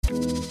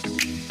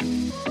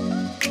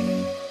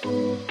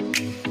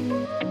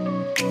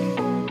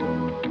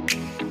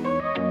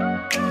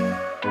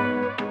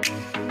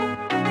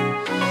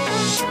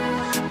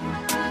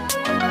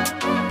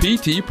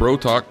PT Pro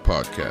Talk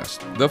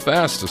Podcast, the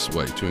fastest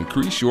way to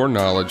increase your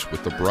knowledge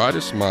with the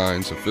brightest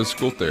minds of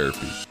physical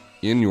therapy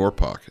in your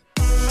pocket.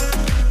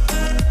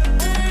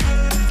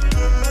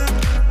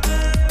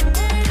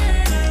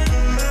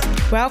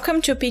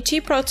 Welcome to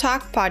PT Pro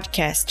Talk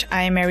Podcast.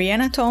 I am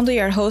Mariana Tondo,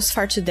 your host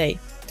for today.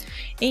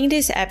 In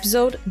this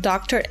episode,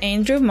 Dr.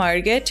 Andrew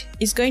Merget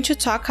is going to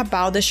talk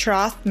about the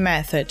Schroth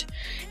method,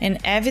 an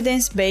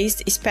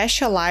evidence-based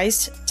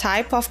specialized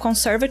type of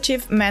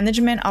conservative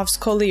management of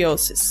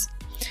scoliosis.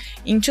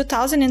 In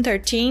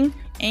 2013,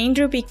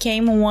 Andrew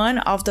became one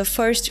of the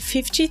first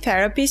 50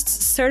 therapists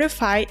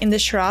certified in the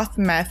Schroth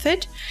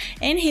method,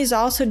 and he's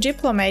also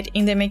diplomated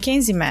in the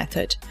McKenzie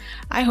method.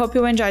 I hope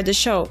you enjoyed the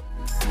show.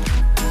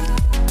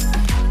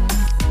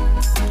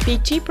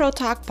 PT Pro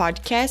Talk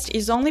Podcast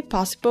is only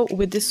possible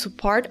with the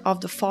support of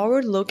the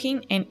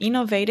forward-looking and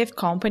innovative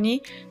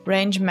company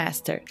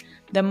Rangemaster,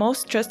 the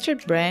most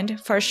trusted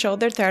brand for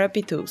shoulder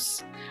therapy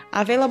tools.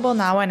 Available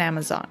now on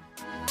Amazon.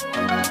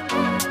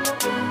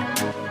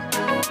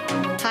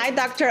 Hi,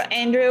 Dr.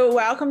 Andrew.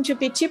 Welcome to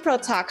PT Pro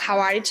Talk. How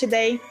are you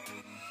today?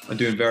 I'm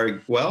doing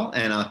very well,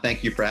 and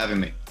thank you for having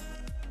me.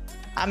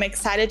 I'm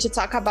excited to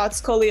talk about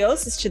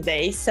scoliosis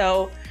today.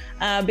 So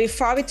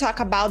before we talk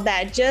about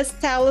that, just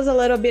tell us a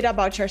little bit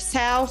about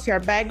yourself, your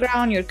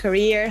background, your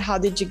career. How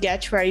did you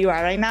get to where you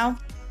are right now?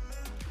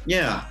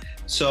 Yeah,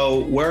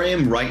 so where I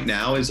am right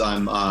now is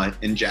I'm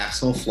in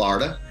Jacksonville,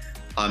 Florida.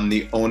 I'm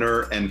the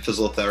owner and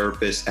physical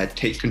therapist at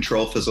Take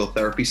Control Physical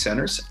Therapy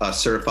Centers, a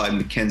certified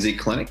McKenzie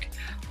clinic,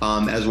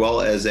 as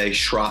well as a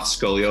Schroth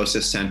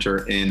Scoliosis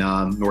Center in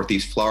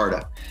Northeast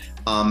Florida.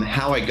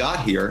 How I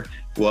got here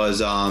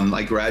was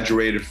I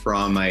graduated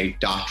from a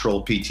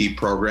doctoral PT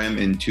program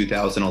in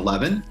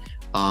 2011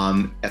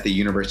 at the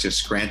University of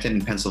Scranton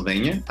in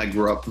Pennsylvania. I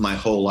grew up my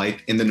whole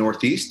life in the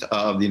Northeast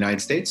of the United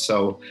States.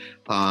 So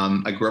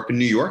I grew up in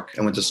New York.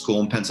 I went to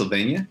school in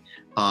Pennsylvania.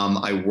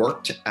 I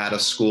worked at a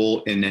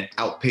school in an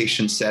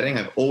outpatient setting.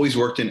 I've always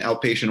worked in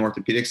outpatient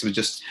orthopedics. It was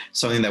just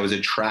something that I was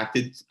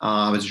attracted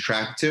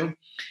to.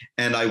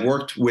 And I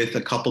worked with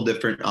a couple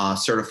different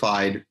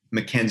certified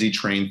McKenzie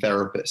trained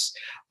therapists.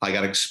 I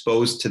got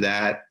exposed to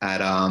that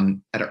at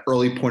an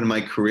early point in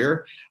my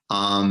career.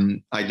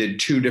 I did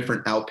two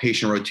different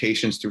outpatient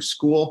rotations through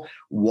school.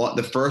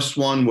 The first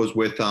one was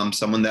with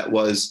someone that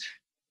was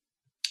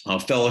a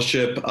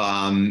fellowship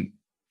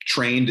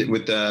trained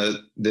with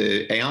the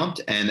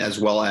AOMT and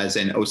as well as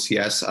an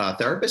OCS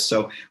therapist.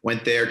 So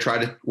went there,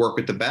 tried to work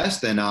with the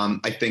best. And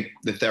I think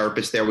the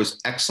therapist there was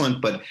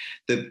excellent, but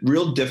the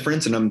real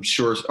difference, and I'm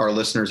sure our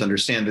listeners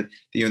understand that,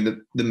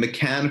 the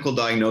mechanical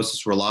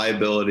diagnosis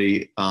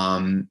reliability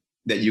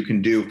that you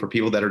can do for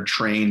people that are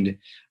trained,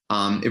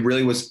 it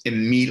really was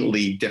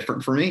immediately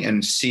different for me.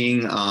 And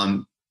seeing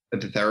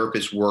the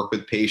therapist work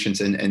with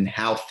patients and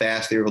how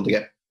fast they were able to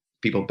get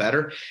people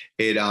better,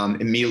 I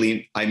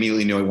immediately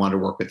knew I wanted to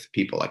work with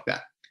people like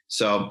that.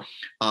 So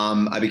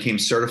I became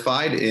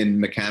certified in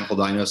mechanical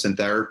diagnosis and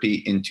therapy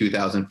in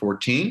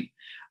 2014.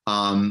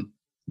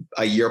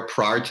 A year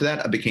prior to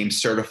that, I became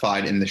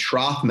certified in the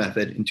Schroth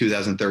method in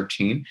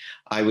 2013.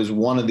 I was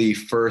one of the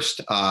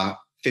first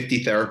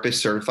 50 therapists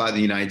certified in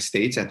the United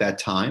States at that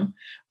time.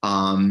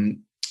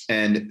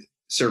 And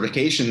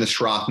certification, the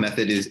Schroth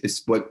method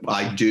is what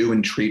I do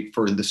and treat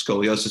for the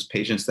scoliosis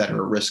patients that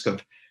are at risk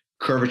of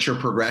curvature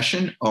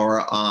progression,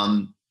 or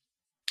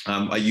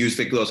I use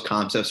those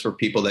concepts for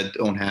people that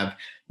don't have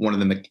one of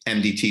the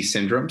MDT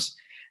syndromes.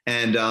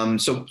 And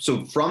so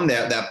from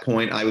that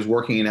point, I was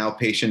working in an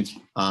outpatient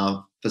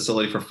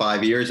facility for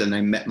 5 years, and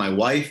I met my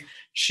wife.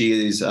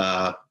 She is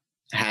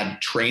had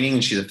training,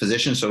 and she's a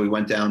physician, so we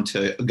went down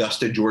to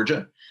Augusta,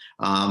 Georgia.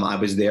 I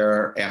was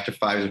there after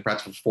 5 years of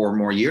practice for 4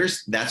 more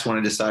years. That's when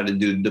I decided to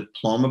do the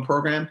diploma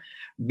program,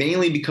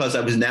 mainly because I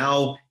was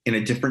now in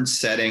a different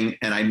setting,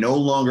 and I no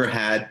longer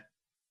had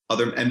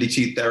other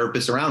MDT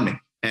therapists around me.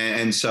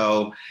 And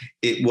so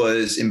it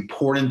was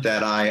important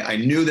that I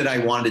knew that I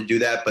wanted to do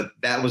that, but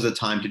that was the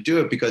time to do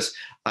it because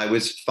I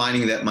was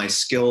finding that my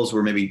skills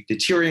were maybe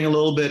deteriorating a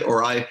little bit,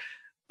 or I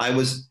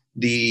was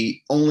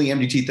the only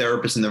MDT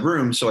therapist in the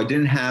room, so I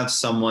didn't have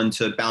someone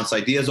to bounce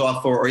ideas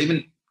off or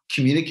even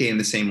communicate in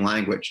the same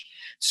language.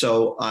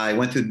 So I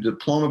went through the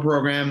diploma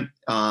program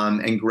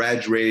and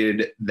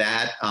graduated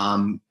that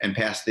and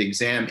passed the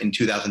exam in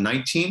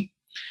 2019.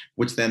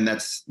 Which then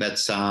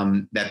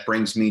that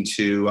brings me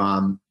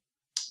to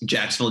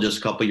Jacksonville just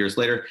a couple of years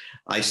later.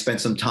 I spent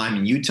some time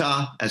in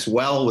Utah as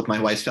well with my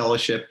wife's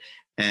fellowship,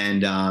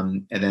 and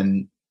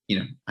then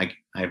I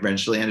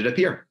eventually ended up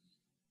here.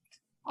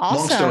 Awesome.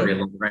 Long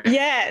story, right?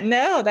 Yeah,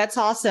 no, that's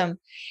awesome.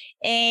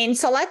 And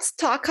so let's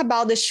talk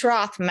about the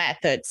Schroth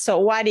method. So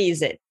what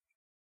is it?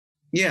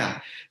 Yeah.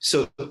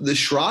 So the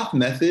Schroth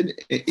method,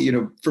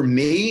 for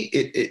me,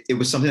 it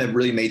was something that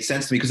really made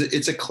sense to me because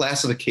it's a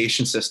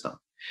classification system.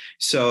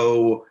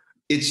 So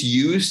it's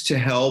used to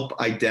help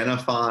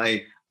identify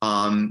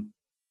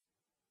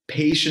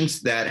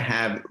patients that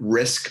have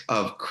risk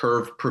of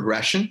curve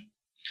progression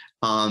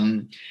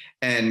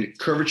And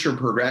curvature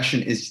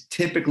progression is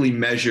typically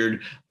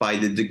measured by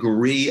the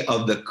degree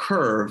of the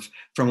curve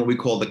from what we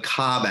call the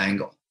Cobb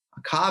angle.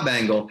 A Cobb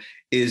angle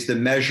is the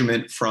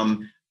measurement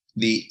from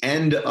the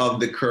end of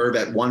the curve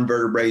at one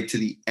vertebrae to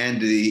the end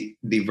of the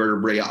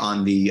vertebrae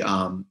on the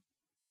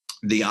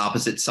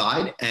opposite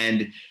side.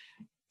 And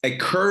a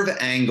curve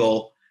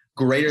angle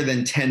greater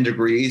than 10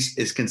 degrees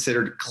is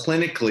considered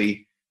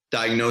clinically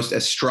diagnosed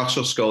as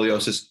structural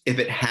scoliosis if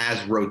it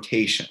has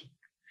rotation.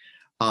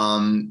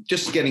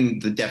 Just getting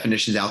the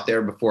definitions out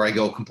there before I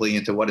go completely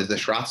into what is the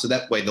Schroth, so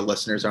that way the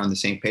listeners are on the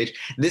same page.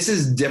 This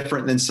is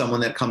different than someone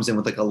that comes in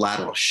with like a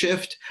lateral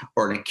shift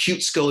or an acute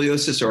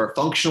scoliosis or a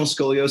functional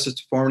scoliosis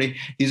deformity.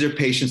 These are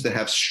patients that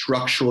have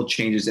structural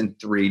changes in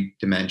 3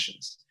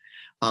 dimensions.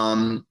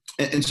 And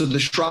so the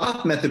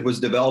Schroth method was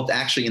developed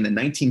actually in the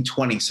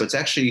 1920s. So it's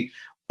actually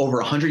over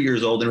 100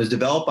 years old, and was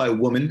developed by a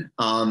woman,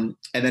 and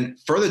then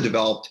further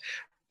developed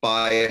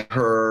by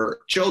her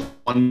children.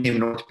 One became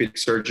an orthopedic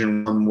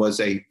surgeon, one was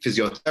a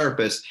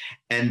physiotherapist,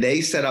 and they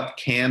set up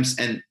camps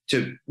and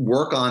to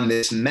work on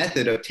this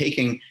method of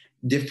taking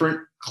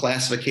different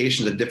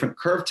classifications of different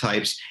curve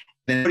types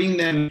and putting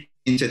them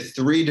into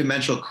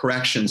 3-dimensional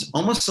corrections,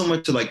 almost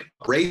similar to like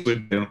Ray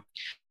would do,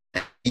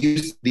 and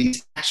use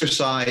these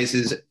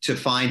exercises to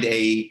find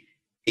a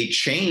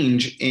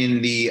change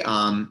in the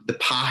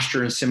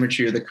posture and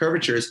symmetry of the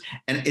curvatures.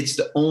 And it's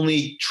the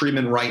only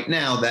treatment right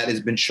now that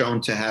has been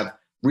shown to have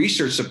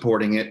research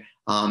supporting it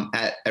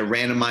at a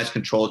randomized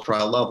controlled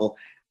trial level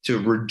to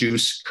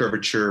reduce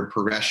curvature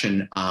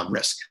progression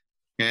risk.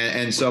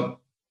 And so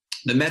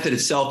the method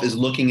itself is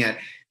looking at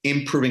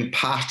improving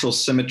postural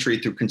symmetry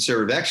through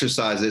conservative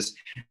exercises,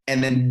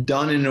 and then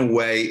done in a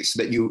way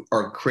so that you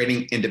are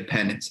creating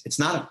independence. It's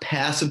not a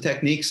passive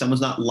technique.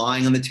 Someone's not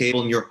lying on the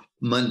table and you're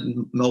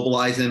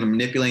mobilizing and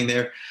manipulating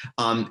there,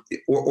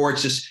 or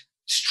it's just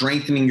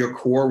strengthening your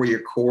core where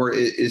your core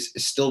is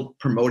still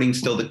promoting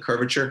the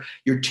curvature.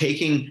 You're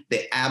taking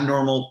the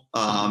abnormal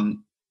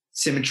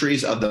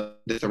symmetries of the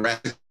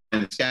thoracic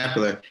and the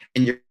scapular,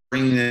 and you're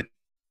bringing it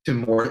to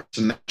more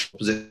symmetrical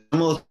position,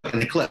 almost like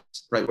an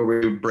eclipse, right, where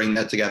we bring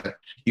that together.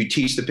 You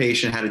teach the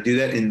patient how to do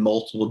that in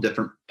multiple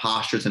different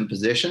postures and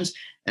positions,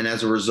 and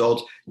as a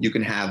result, you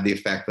can have the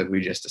effect that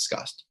we just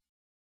discussed.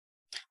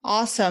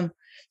 Awesome.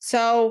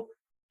 So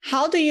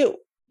how do you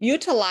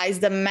utilize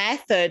the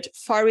method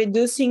for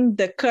reducing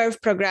the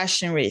curve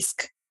progression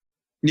risk?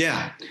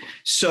 Yeah.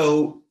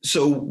 So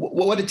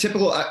what a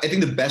typical, I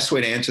think the best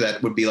way to answer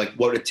that would be like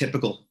what a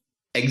typical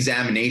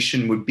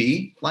examination would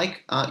be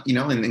like, and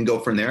then go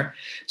from there.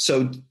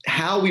 So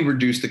how we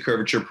reduce the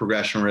curvature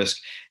progression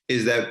risk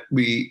is that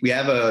we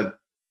have a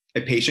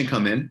patient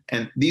come in,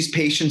 and these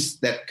patients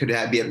that could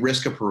be at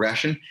risk of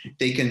progression,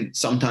 they can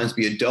sometimes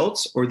be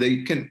adults or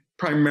they can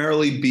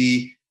primarily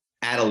be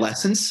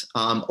adolescents.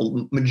 A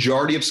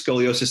majority of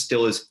scoliosis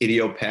still is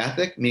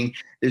idiopathic, meaning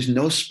there's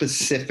no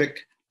specific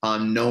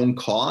known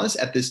cause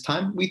at this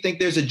time. We think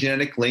there's a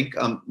genetic link.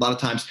 A lot of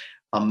times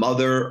a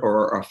mother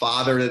or a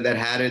father that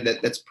had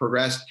it that's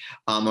progressed,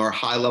 or a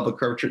high level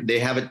curvature, they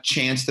have a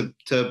chance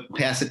to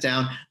pass it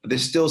down, but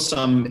there's still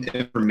some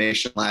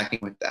information lacking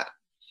with that.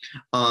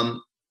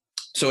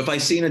 So if I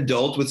see an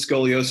adult with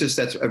scoliosis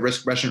that's at risk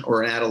of progression,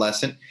 or an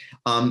adolescent,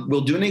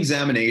 we'll do an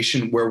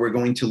examination where we're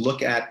going to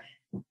look at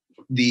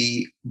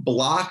the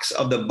blocks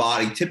of the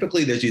body.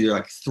 Typically, there's either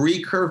like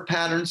 3 curve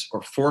patterns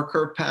or 4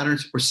 curve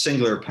patterns or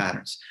singular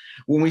patterns.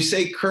 When we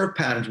say curve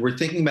patterns, we're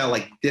thinking about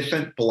like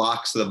different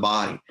blocks of the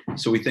body.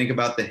 So we think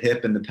about the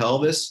hip and the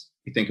pelvis,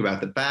 we think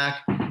about the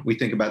back, we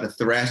think about the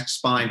thoracic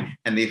spine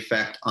and the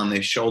effect on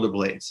the shoulder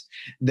blades.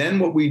 Then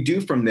what we do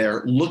from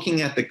there,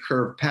 looking at the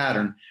curve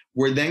pattern,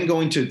 we're then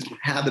going to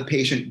have the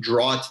patient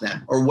draw it to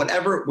them, or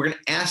whatever. We're going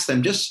to ask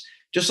them, just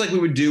like we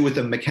would do with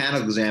a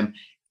mechanical exam.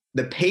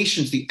 The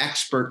patient's the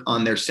expert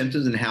on their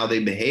symptoms and how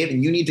they behave,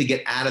 and you need to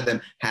get out of them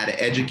how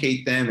to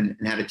educate them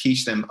and how to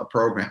teach them a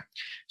program.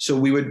 So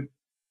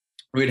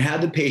we'd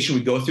have the patient,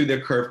 we'd go through their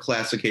curve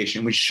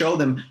classification, we'd show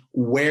them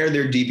where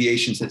their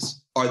deviations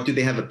is. Do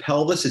they have a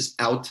pelvis that's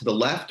out to the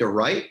left or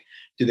right?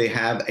 Do they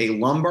have a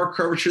lumbar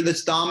curvature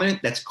that's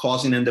dominant, that's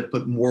causing them to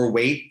put more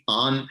weight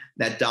on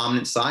that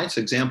dominant side? So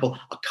example,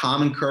 a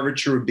common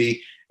curvature would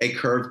be a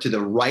curve to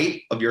the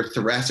right of your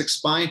thoracic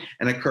spine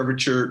and a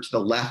curvature to the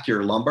left of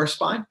your lumbar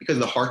spine, because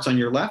the heart's on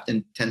your left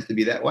and tends to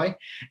be that way.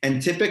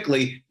 And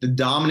typically the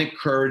dominant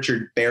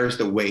curvature bears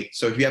the weight.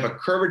 So if you have a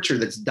curvature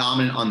that's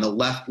dominant on the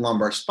left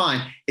lumbar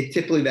spine,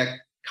 typically that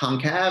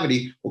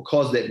concavity will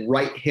cause that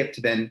right hip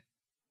to then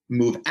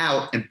move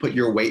out and put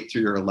your weight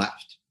through your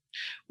left.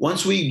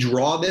 Once we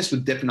draw this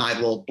with different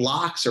either little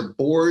blocks or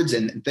boards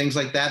and things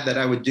like that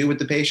I would do with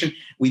the patient,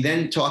 we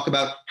then talk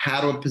about how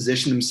to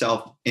position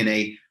themselves in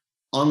a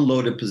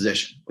unloaded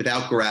position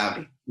without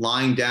gravity,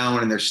 lying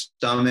down in their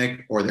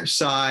stomach or their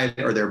side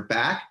or their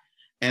back.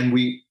 And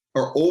we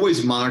are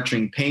always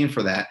monitoring pain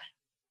for that.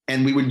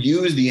 And we would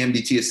use the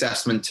MDT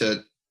assessment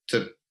to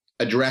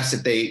address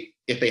if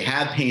they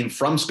have pain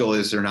from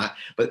scoliosis or not.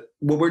 But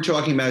what we're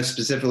talking about is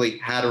specifically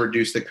how to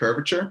reduce the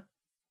curvature.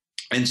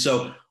 And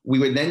so we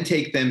would then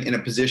take them in a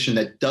position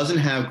that doesn't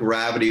have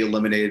gravity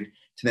eliminated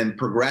to then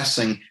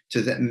progressing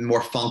to the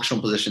more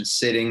functional position,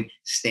 sitting,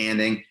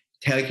 standing,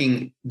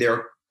 taking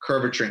their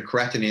curvature and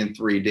correcting it in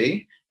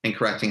 3D and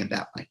correcting it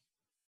that way.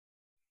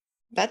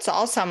 That's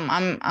awesome.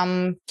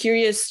 I'm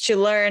curious to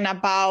learn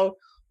about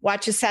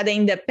what you said,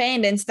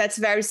 independence. That's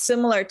very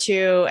similar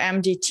to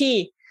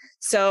MDT.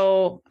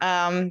 So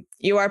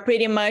you are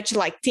pretty much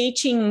like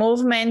teaching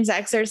movements,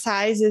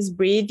 exercises,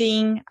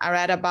 breathing. I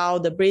read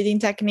about the breathing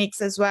techniques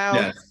as well.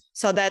 Yes.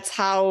 So that's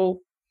how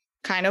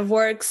kind of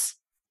works.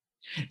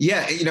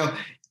 Yeah.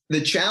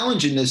 The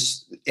challenge in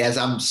this, as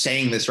I'm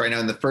saying this right now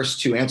in the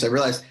first two answers, I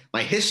realize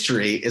my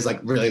history is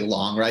like really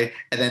long, right?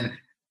 And then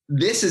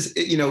this is,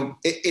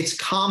 it's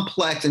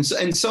complex.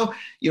 And so,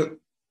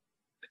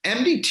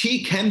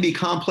 MDT can be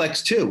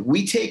complex too.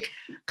 We take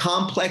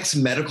complex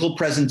medical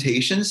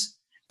presentations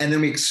and then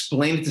we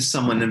explain it to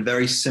someone in a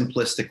very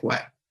simplistic way.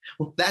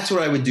 Well, that's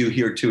what I would do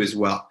here too as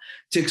well.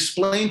 To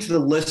explain to the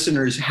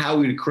listeners how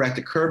we would correct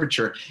a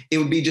curvature, it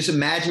would be just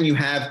imagine you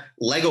have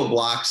Lego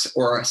blocks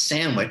or a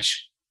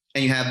sandwich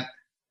and you have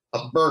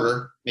a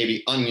burger,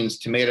 maybe onions,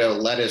 tomato,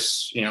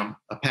 lettuce,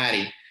 a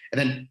patty. And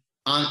then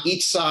on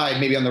each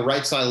side, maybe on the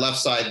right side, left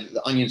side,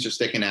 the onions are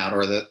sticking out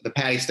or the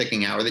patty's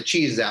sticking out or the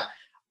cheese is out.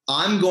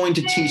 I'm going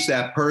to teach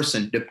that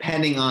person,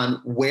 depending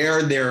on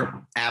where their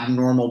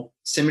abnormal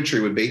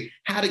symmetry would be,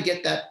 how to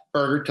get that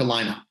burger to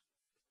line up.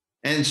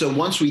 And so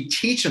once we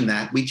teach them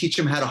that, we teach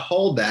them how to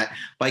hold that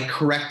by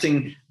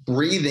correcting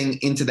breathing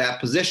into that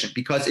position,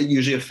 because it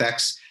usually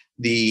affects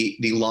the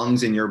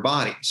lungs in your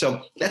body.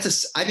 So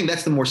I think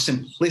that's the more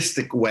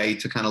simplistic way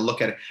to kind of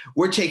look at it.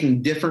 We're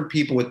taking different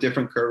people with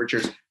different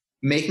curvatures,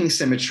 making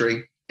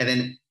symmetry, and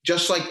then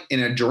just like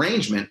in a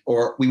derangement,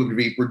 or we would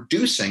be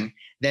reducing,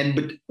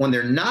 but when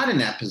they're not in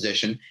that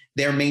position,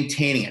 they're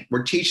maintaining it.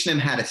 We're teaching them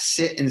how to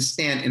sit and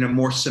stand in a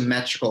more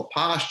symmetrical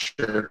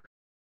posture.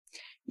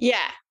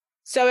 Yeah.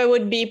 So it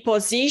would be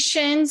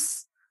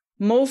positions,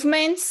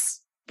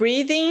 movements,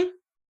 breathing,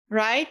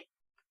 right?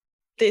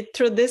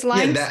 Through this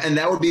line. Yeah, and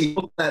that would be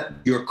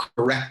your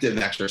corrective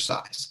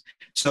exercise.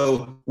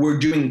 So we're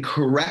doing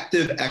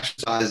corrective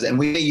exercises, and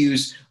we may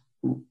use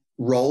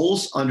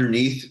rolls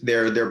underneath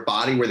their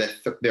body where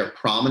their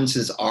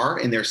prominences are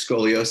in their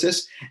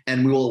scoliosis,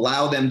 and we will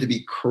allow them to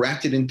be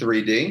corrected in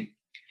 3D.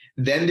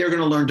 Then they're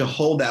going to learn to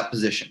hold that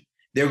position.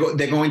 They're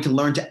going to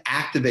learn to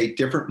activate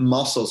different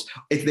muscles.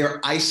 If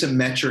they're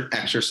isometric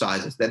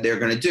exercises that they're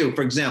going to do.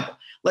 For example,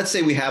 let's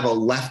say we have a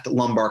left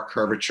lumbar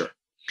curvature.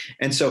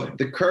 And so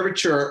the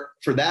curvature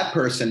for that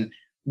person,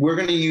 we're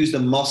going to use the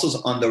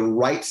muscles on the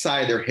right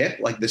side of their hip,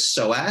 like the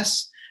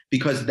psoas,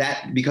 because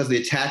the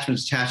attachment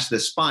is attached to the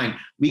spine.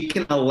 We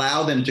can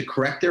allow them to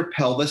correct their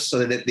pelvis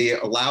so that they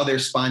allow their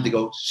spine to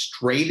go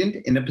straightened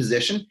in a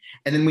position.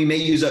 And then we may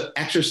use an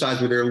exercise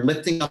where they're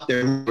lifting up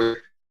their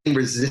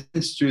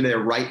resistance through their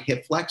right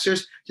hip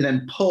flexors to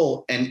then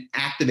pull and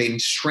activate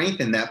and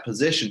strengthen that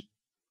position.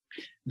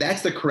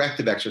 That's the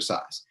corrective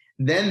exercise.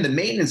 Then the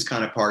maintenance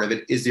kind of part of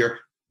it is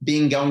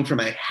going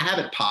from a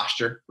habit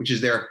posture, which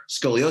is their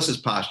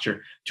scoliosis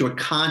posture, to a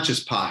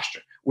conscious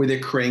posture where they're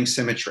creating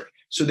symmetry.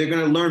 So they're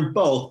going to learn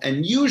both.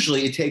 And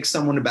usually it takes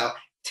someone about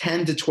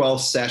 10 to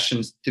 12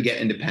 sessions to get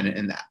independent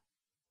in that.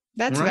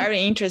 That's right? Very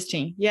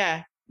interesting.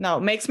 Yeah, no,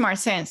 makes more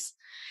sense.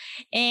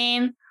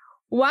 And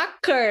what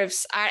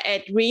curves are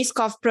at risk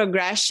of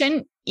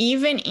progression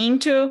even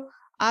into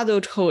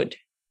adulthood?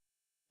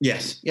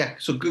 Yes. Yeah.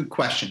 So good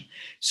question.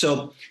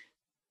 So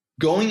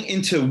going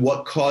into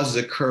what causes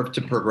a curve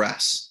to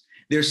progress,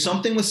 there's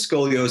something with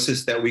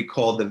scoliosis that we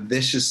call the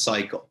vicious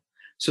cycle.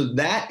 So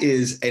that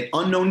is an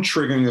unknown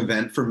triggering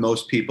event for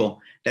most people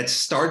that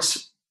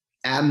starts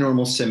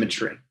abnormal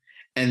symmetry.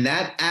 And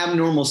that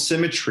abnormal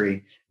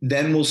symmetry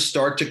then will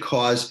start to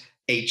cause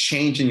a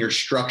change in your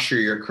structure,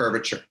 your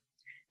curvature.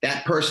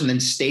 That person then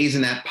stays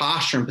in that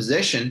posture and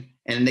position,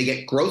 and they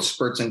get growth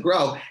spurts and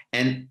grow,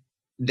 and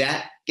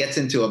that gets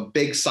into a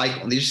big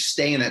cycle, and they just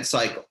stay in that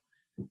cycle.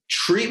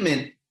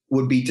 Treatment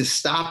would be to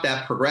stop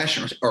that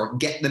progression or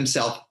get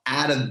themselves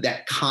out of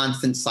that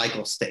constant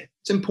cycle state.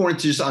 It's important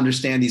to just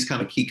understand these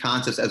kind of key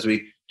concepts as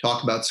we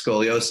talk about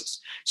scoliosis.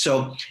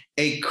 So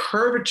a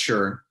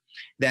curvature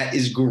that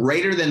is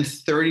greater than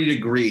 30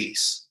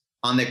 degrees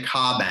on the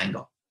Cobb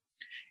angle,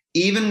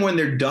 even when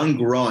they're done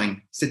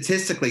growing,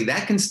 statistically,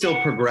 that can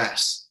still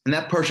progress, and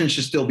that person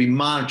should still be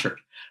monitored.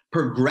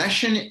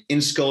 Progression in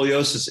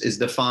scoliosis is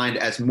defined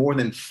as more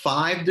than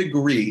 5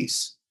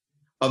 degrees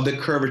of the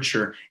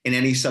curvature in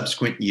any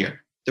subsequent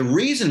year. The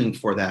reasoning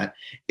for that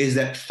is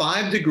that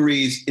 5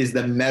 degrees is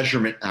the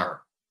measurement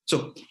error.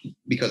 So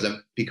because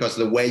of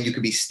the way you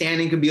could be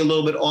standing could be a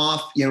little bit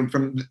off,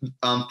 from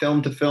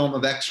film to film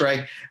of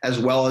X-ray, as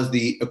well as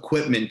the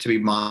equipment to be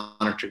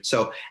monitored.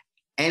 So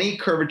any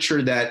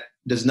curvature that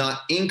does not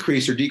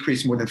increase or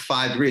decrease more than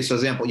 5 degrees. So, for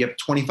example, you have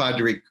a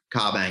 25-degree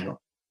Cobb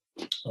angle.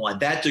 Well,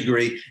 at that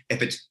degree,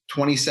 if it's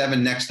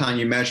 27 next time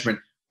you measure it,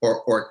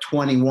 or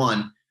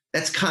 21,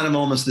 that's kind of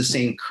almost the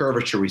same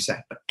curvature we say.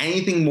 But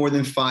anything more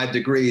than 5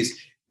 degrees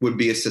would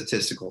be a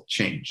statistical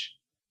change.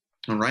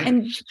 All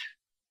right?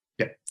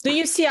 Yeah. Do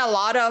you see a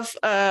lot of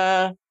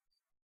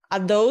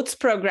adults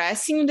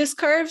progressing these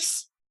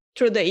curves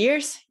through the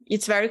years?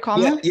 It's very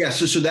common. Yeah.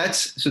 So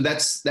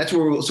that's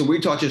where we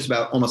talked just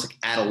about almost like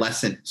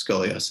adolescent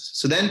scoliosis.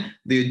 So then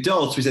the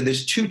adults, we said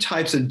there's two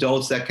types of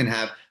adults that can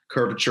have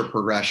curvature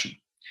progression.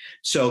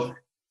 So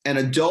an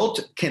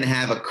adult can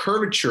have a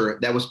curvature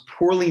that was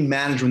poorly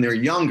managed when they're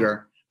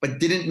younger, but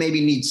didn't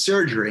maybe need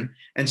surgery.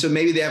 And so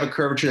maybe they have a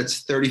curvature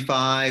that's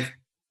 35,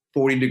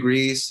 40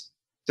 degrees,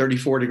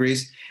 34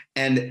 degrees.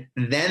 And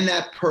then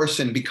that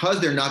person, because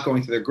they're not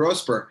going through their growth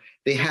spurt,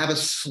 they have a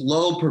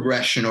slow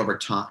progression over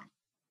time.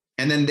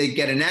 And then they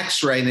get an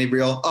x-ray and they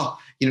realize,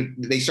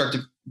 they start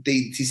to,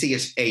 they see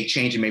a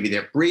change in maybe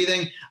their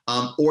breathing,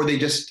 or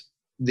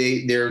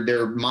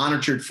they're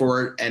monitored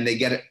for it and they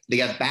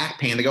got back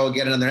pain. They go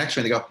get another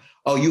x-ray and they go,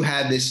 oh, you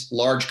had this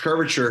large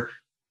curvature,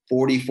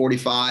 40,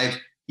 45,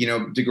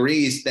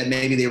 degrees, that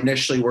maybe they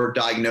initially were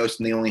diagnosed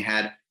and they only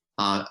had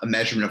a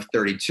measurement of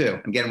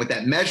 32. Again, with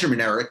that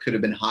measurement error, it could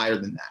have been higher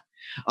than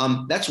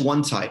that. That's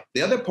one type.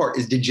 The other part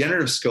is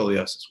degenerative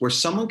scoliosis, where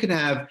someone can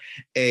have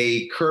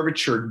a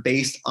curvature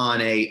based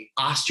on a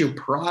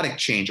osteoporotic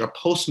change or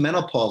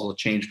postmenopausal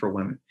change for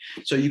women.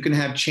 So you can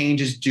have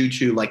changes due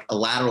to like a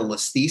lateral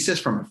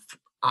listhesis from an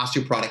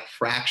osteoporotic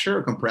fracture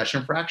or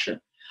compression fracture,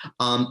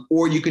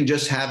 or you can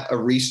just have a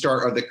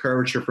restart of the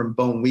curvature from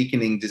bone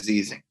weakening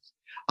diseasing.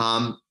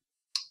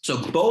 So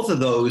both of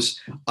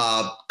those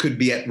could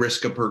be at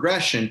risk of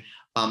progression,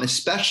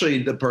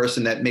 especially the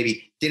person that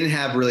maybe didn't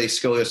have really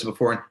scoliosis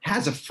before and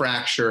has a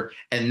fracture,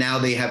 and now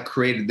they have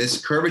created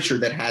this curvature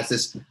that has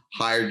this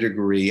higher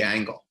degree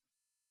angle.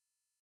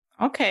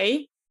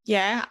 Okay.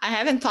 Yeah, I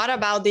haven't thought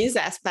about these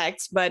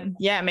aspects, but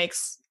yeah, it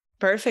makes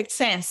perfect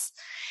sense.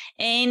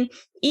 And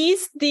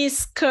is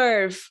this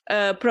curve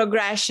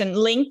progression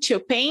linked to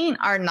pain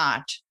or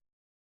not?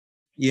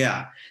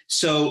 Yeah.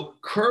 So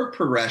curve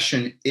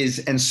progression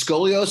and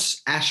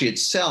scoliosis actually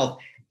itself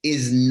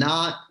is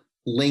not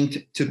linked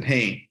to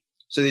pain.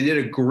 So they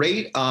did a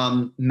great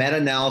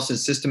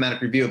meta-analysis,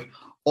 systematic review of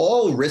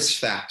all risk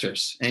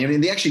factors. And I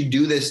mean, they actually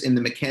do this in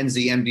the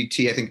McKenzie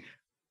MDT, I think,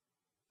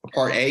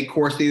 Part A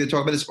course, they either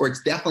talk about this, or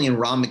it's definitely in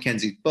Ron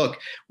McKenzie's book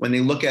when they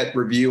look at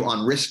review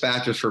on risk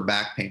factors for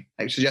back pain.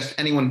 I suggest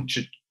anyone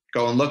should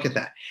go and look at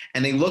that.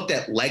 And they looked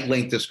at leg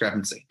length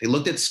discrepancy. They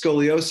looked at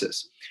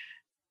scoliosis.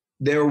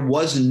 There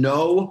was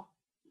no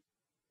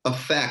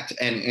effect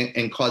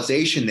and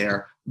causation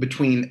there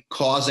between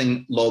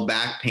causing low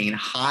back pain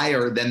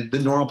higher than the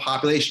normal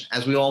population.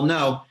 As we all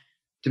know,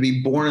 to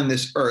be born on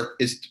this earth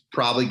is to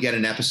probably get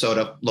an episode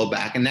of low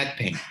back and neck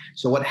pain.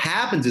 So what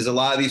happens is a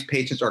lot of these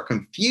patients are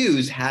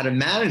confused how to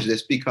manage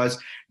this, because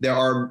there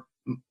are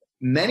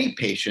many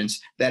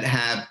patients that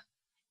have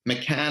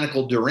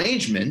mechanical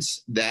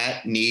derangements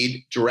that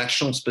need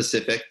directional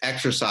specific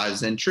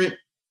exercises and treatment.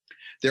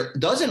 There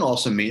doesn't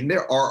also mean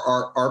there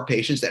are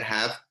patients that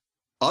have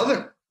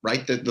other,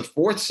 right? The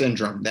fourth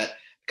syndrome that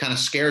kind of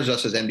scares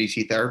us as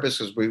MDT therapists,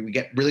 because we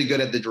get really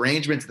good at the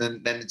derangements.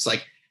 And then it's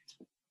like,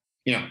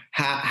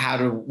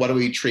 what do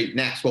we treat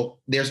next? Well,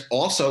 there's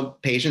also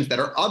patients that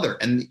are other,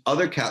 and the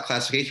other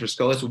classification for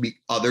scoliosis would be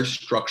other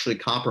structurally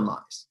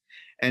compromised.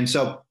 And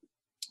so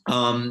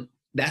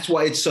that's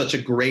why it's such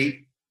a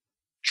great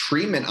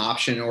treatment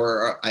option,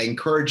 or I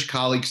encourage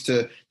colleagues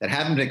that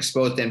haven't been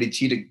exposed to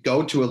MDT to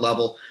go to a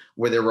level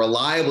where they're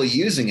reliably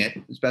using it,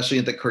 especially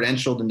at the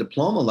credentialed and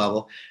diploma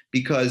level,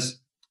 because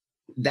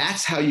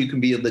that's how you can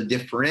be able to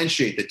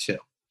differentiate the two.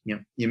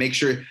 You make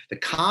sure the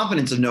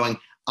confidence of knowing,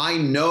 I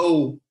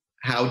know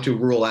how to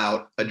rule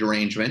out a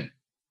derangement,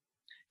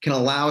 can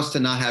allow us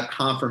to not have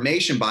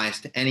confirmation bias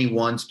to any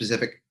one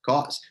specific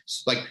cause.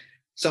 It's like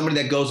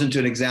somebody that goes into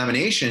an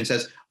examination and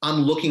says,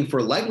 I'm looking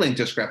for leg length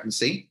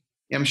discrepancy.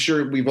 I'm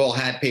sure we've all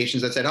had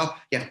patients that said, oh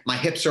yeah, my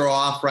hips are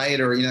off, right?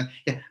 Or,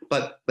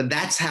 but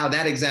that's how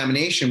that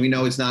examination, we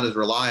know, is not as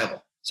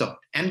reliable. So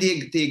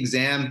MDT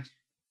exam,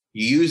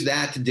 you use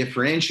that to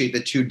differentiate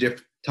the two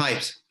different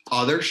types,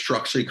 other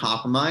structurally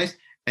compromised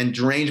and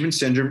derangement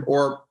syndrome,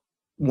 or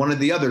one of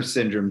the other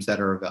syndromes that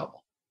are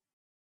available.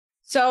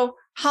 So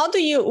how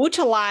do you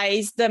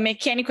utilize the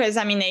mechanical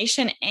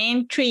examination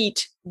and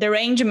treat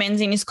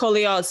derangements in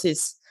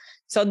scoliosis?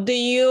 So do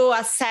you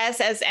assess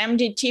as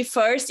MDT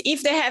first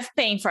if they have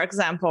pain, for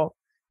example?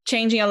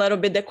 Changing a little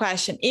bit the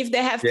question. If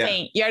they have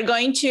pain, you're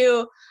going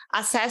to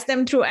assess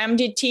them through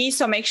MDT,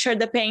 so make sure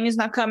the pain is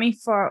not coming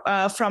from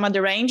a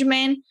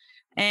derangement,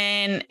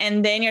 and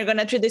then you're going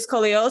to treat the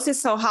scoliosis.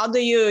 So how do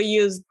you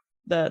use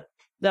the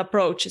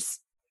approaches?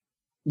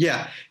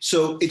 Yeah,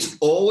 so it's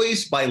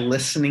always by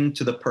listening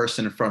to the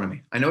person in front of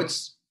me. I know it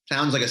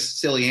sounds like a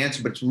silly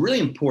answer, but it's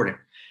really important.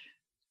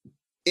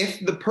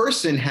 If the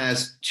person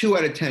has 2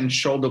 out of 10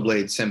 shoulder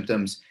blade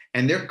symptoms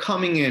and they're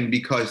coming in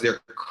because their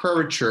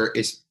curvature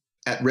is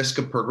at risk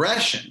of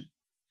progression,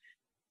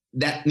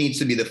 that needs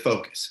to be the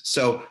focus.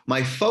 So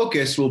my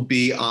focus will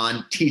be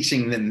on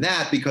teaching them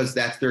that, because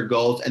that's their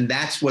goals and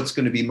that's what's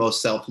going to be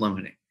most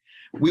self-limiting.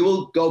 We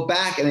will go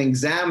back and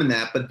examine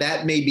that, but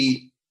that may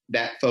be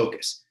that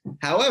focus.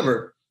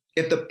 However,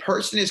 if the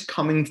person is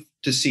coming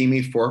to see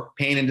me for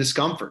pain and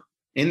discomfort,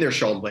 in their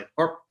shoulder blade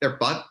or their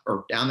butt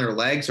or down their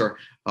legs or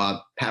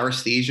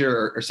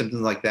paresthesia or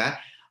symptoms like that,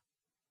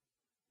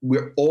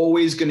 we're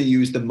always going to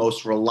use the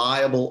most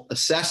reliable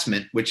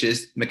assessment, which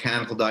is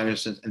mechanical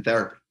diagnosis and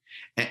therapy.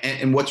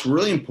 And what's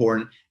really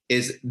important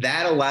is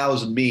that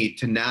allows me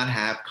to not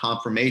have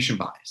confirmation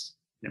bias,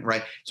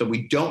 right? So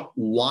we don't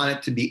want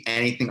it to be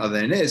anything other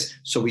than it is.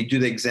 So we do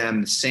the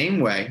exam the same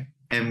way,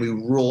 and we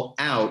rule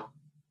out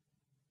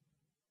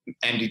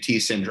MDT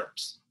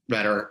syndromes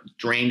that are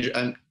strange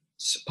and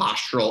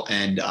postural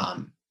and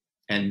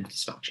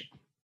dysfunction.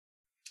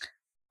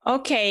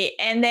 Okay,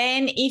 and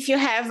then if you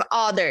have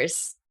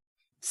others,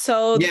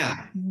 so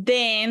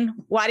then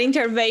what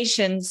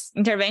interventions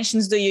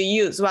do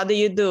you use? What do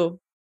you do?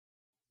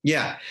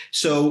 Yeah,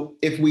 so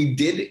if we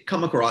did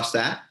come across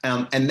that,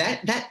 and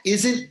that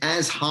isn't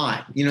as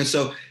high,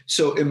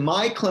 so in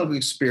my clinical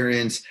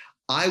experience,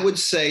 I would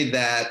say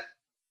that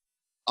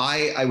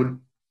I would,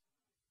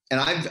 and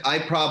I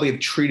probably have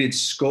treated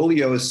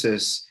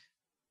scoliosis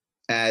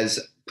as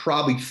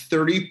probably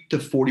 30 to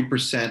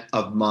 40%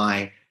 of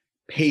my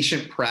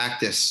patient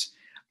practice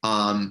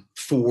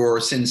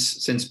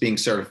since being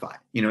certified.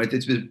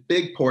 It's a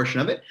big portion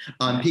of it.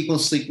 People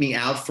seek me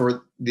out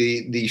for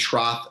the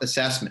Schroth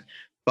assessment.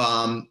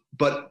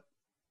 But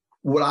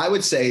what I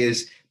would say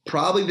is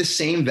probably the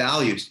same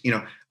values.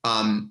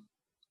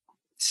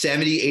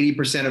 70,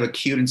 80% of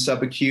acute and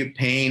subacute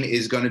pain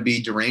is going to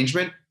be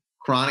derangement.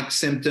 Chronic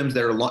symptoms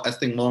that are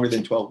lasting longer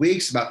than 12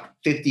 weeks, about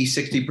 50,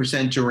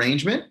 60%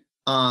 derangement.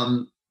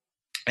 And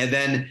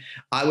then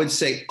I would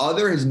say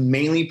other is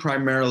mainly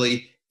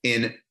primarily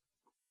in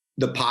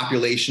the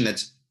population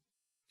that's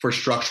for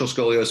structural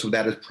scoliosis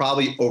that is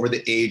probably over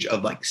the age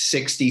of like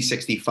 60,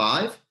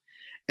 65.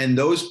 And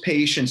those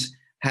patients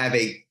have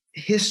a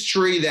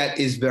history that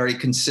is very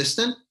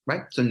consistent,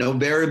 right? So no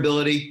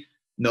variability,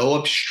 no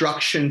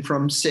obstruction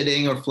from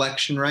sitting or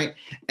flexion, right?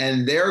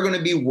 And they're going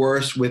to be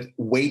worse with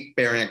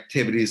weight-bearing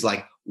activities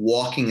like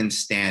walking and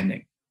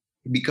standing,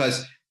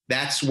 because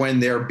that's when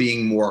they're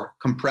being more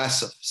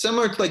compressive.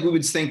 Similar to like we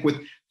would think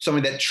with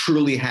someone that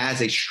truly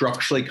has a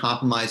structurally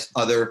compromised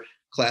other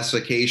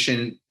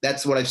classification.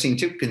 That's what I've seen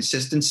too,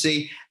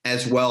 consistency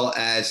as well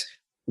as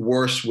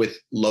worse with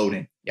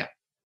loading. Yeah.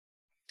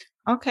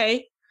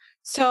 Okay.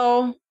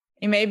 So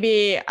it may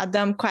be a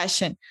dumb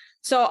question.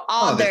 So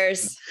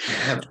others.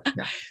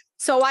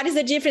 So what is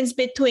the difference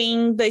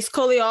between the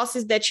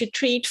scoliosis that you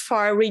treat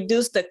for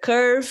reduce the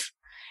curve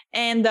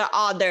and the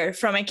other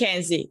from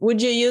McKenzie?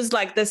 Would you use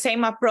like the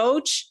same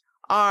approach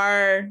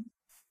or?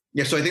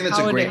 Yeah, so I think that's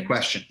a great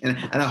question. And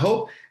I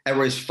hope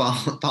everybody's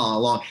following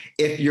along.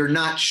 If you're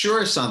not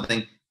sure of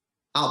something,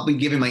 I'll be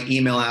giving my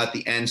email out at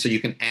the end so you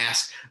can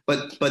ask.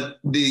 But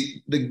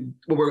the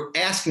what we're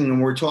asking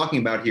and we're talking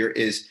about here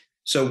is,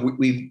 so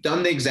we've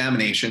done the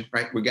examination,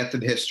 right? We get to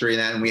the history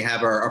then, and we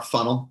have our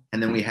funnel,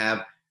 and then we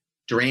have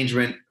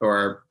derangement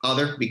or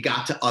other. We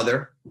got to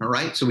other, all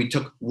right? So we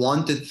took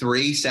 1 to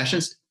 3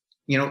 sessions.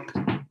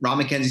 Rob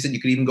McKenzie said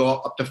you could even go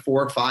up to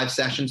 4 or 5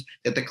 sessions,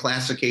 get the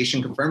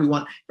classification confirmed. We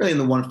want really in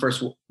the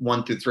first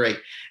 1 through 3.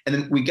 And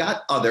then we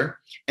got other.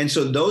 And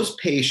so those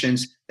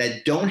patients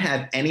that don't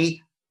have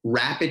any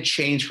rapid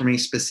change from any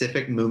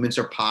specific movements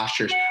or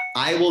postures,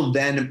 I will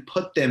then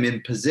put them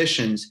in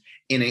positions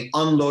in an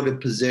unloaded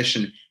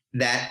position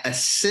that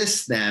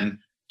assists them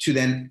to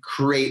then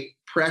create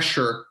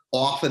pressure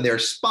off of their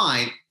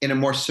spine in a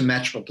more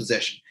symmetrical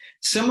position.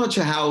 Similar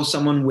to how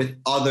someone with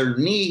other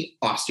knee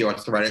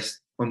osteoarthritis,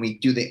 when we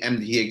do the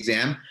MD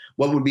exam,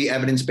 what would be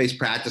evidence-based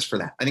practice for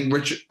that? I think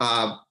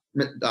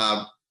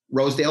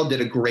Rosedale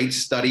did a great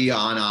study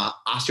on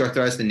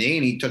osteoarthritis of the knee,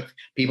 and he took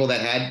people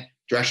that had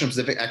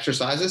directional-specific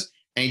exercises,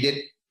 and he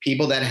did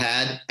people that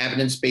had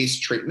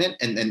evidence-based treatment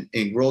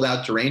and ruled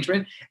out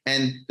derangement,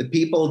 and the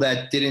people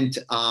that didn't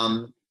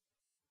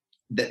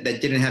that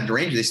didn't have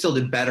derangement, they still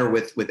did better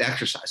with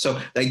exercise. So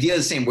the idea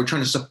is the same. We're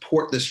trying to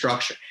support the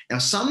structure. Now,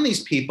 some of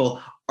these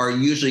people are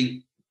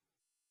usually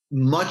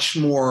much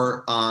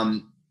more,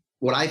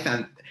 what I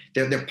found,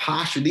 their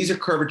posture. These are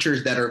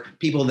curvatures that are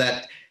people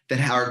that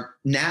are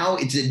now,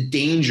 it's a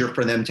danger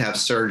for them to have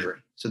surgery.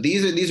 So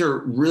these are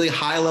really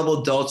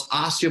high-level adults,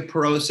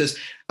 osteoporosis,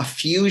 a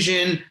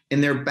fusion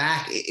in their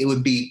back. It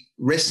would be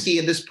risky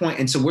at this point.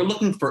 And so we're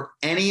looking for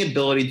any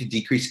ability to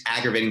decrease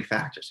aggravating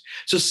factors.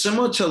 So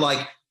similar to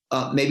like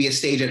maybe a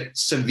stage of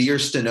severe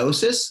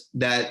stenosis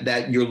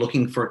that you're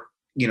looking for,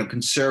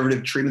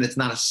 conservative treatment that's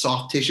not a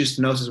soft tissue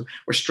stenosis,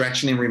 we're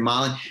stretching and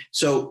remodeling.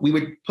 So we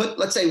would put,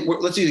 let's use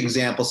an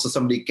example so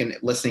somebody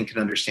listening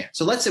can understand.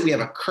 So let's say we have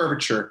a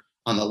curvature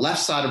on the left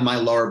side of my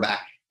lower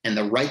back and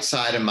the right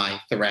side of my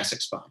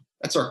thoracic spine.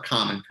 That's our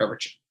common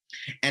curvature.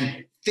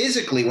 And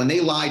physically, when they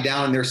lie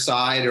down on their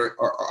side or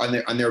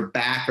on their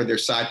back or their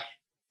side,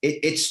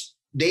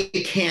 they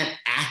can't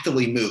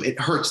actively move. It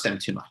hurts them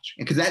too much.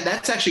 Because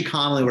that's actually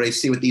commonly what I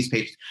see with these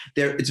patients.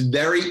 It's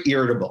very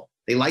irritable.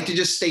 They like to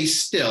just stay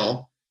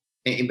still,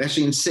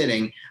 especially in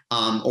sitting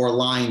or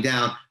lying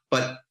down,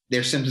 but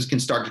their symptoms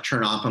can start to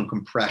turn off on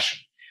compression.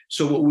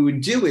 So what we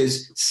would do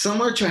is,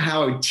 similar to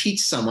how I would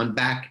teach someone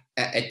back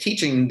at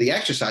teaching the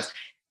exercise,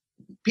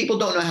 people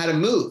don't know how to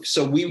move.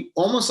 So we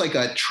almost like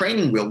a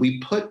training wheel. We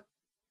put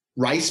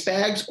rice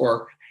bags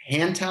or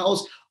hand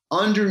towels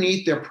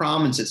underneath their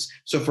prominences.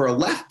 So for a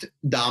left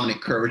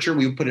dominant curvature,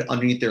 we would put it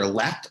underneath their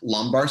left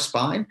lumbar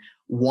spine,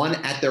 one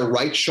at their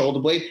right shoulder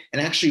blade,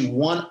 and actually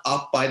one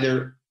up by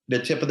the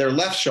tip of their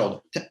left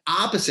shoulder, to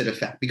opposite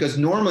effect, because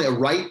normally a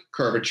right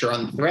curvature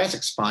on the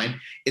thoracic spine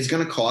is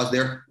going to cause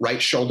their right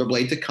shoulder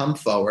blade to come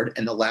forward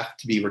and the left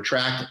to be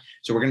retracted.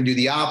 So we're going to do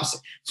the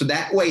opposite. So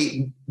that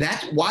way,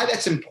 that's why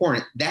that's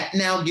important. That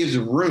now gives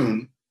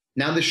room.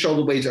 Now the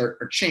shoulder blades are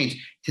changed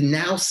to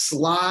now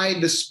slide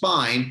the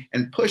spine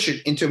and push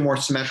it into a more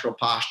symmetrical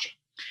posture.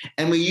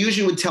 And we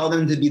usually would tell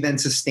them to be then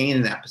sustained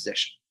in that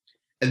position.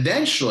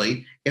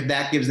 Eventually, if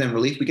that gives them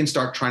relief, we can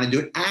start trying to do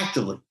it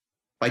actively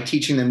by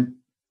teaching them,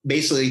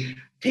 basically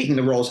taking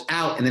the rolls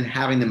out and then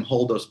having them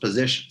hold those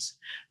positions.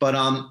 But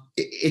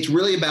it's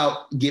really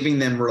about giving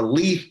them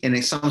relief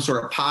in some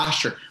sort of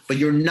posture, but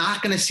you're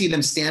not going to see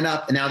them stand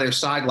up and now their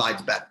side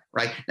glide's better,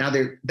 right? Now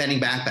they're bending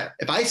back better.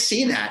 If I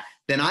see that,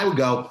 then I would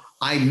go,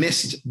 I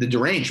missed the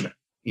derangement,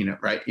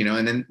 right?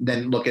 And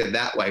then look at it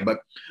that way. But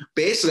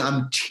basically,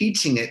 I'm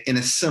teaching it in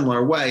a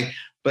similar way.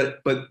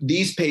 But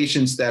these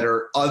patients that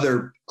are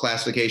other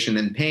classification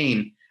than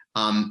pain,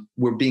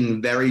 we're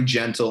being very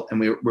gentle, and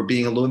we're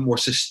being a little more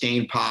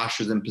sustained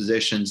postures and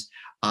positions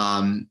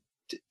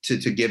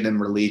to give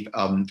them relief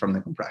from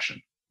the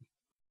compression.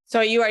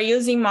 So you are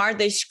using more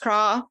the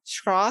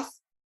Schroth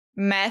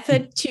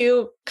method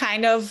to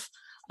kind of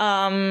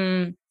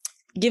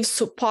give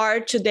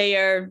support to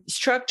their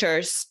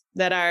structures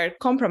that are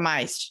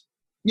compromised.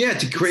 Yeah,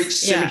 to create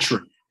symmetry,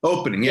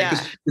 opening. Yeah,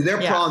 because their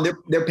problem,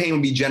 their pain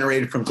will be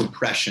generated from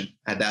compression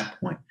at that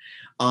point.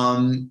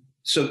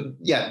 So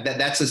yeah,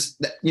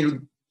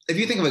 if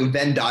you think of a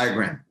Venn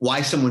diagram,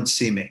 why someone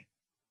see me,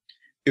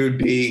 it would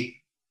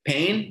be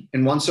pain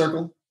in one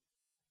circle,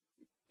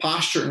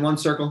 posture in one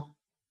circle,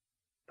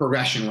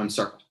 progression in one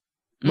circle.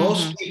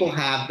 Most people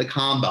have the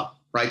combo,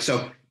 right?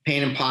 So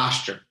pain and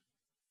posture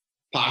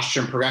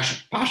and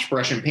progression, posture,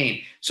 progression,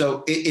 pain.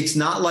 So it's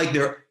not like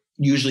they're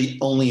usually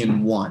only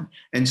in one.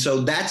 And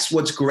so that's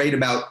what's great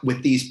about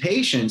with these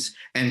patients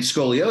and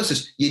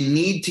scoliosis. You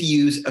need to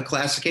use a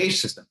classification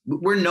system.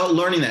 We're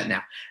learning that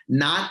now.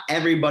 Not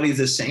everybody's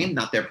the same.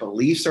 Not their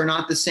beliefs are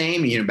not the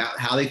same, about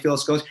how they feel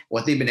scoliosis,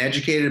 what they've been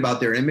educated about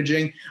their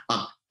imaging.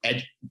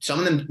 Some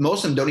of them,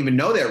 most of them don't even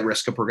know their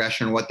risk of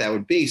progression or what that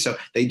would be. So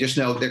they just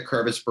know their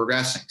curve is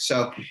progressing.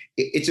 So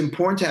it's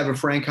important to have a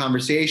frank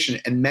conversation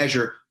and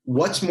measure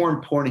what's more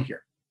important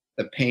here,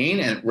 the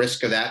pain and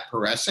risk of that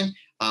progressing.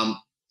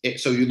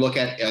 So you look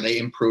at, are they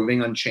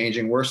improving,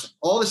 unchanging, worsening?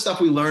 All the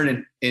stuff we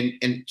learn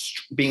in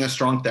being a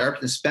strong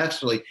therapist,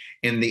 especially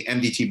in the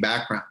MDT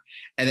background.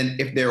 And then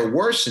if they're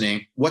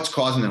worsening, what's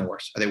causing them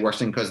worse? Are they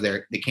worsening because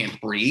they can't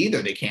breathe,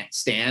 or they can't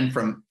stand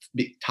from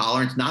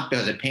tolerance, not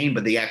because of pain,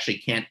 but they actually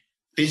can't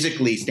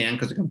physically stand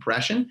because of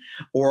compression?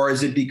 Or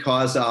is it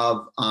because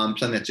of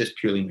something that's just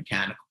purely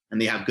mechanical, and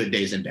they have good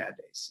days and bad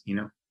days,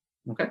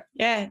 Okay.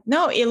 Yeah,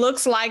 no, it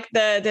looks like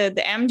the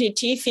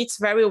MDT fits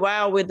very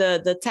well with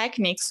the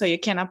techniques, so you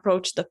can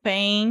approach the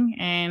pain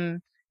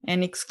and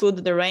exclude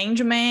the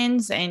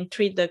derangements and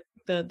treat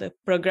the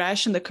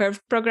progression, the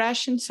curve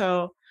progression.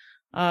 So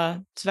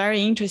it's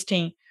very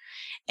interesting.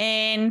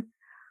 And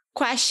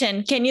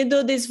question, can you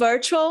do this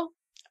virtual,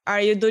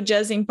 or you do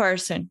just in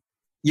person?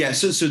 Yeah,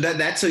 so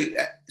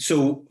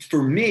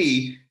for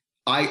me,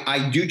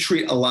 I do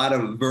treat a lot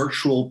of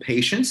virtual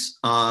patients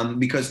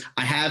because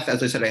I have,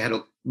 as I said, I had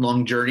a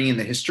long journey in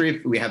the history.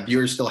 If we have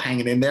viewers still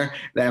hanging in there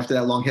after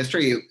that long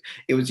history,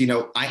 it was,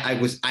 I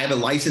have a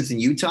license in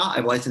Utah, I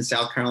have a license in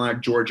South Carolina,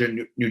 Georgia,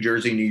 New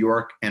Jersey, New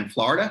York, and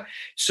Florida.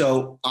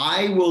 So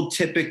I will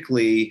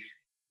typically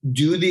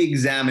do the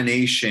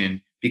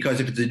examination, because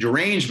if it's a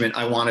derangement,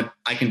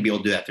 I can be able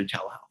to do that through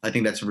telehealth. I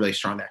think that's really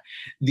strong there.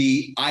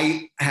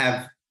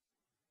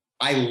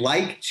 I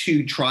like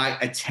to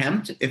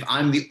attempt, if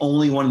I'm the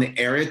only one in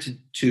the area,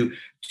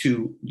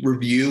 to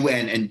review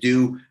and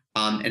do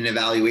an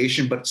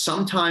evaluation. But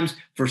sometimes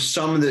for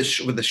some of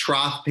with the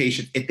Schroth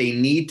patients, if they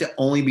need to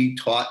only be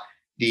taught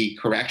the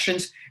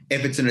corrections,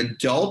 if it's an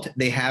adult,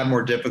 they have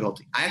more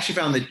difficulty. I actually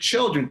found that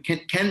children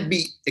can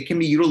be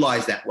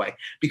utilized that way,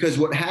 because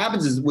what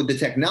happens is with the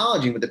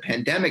technology, with the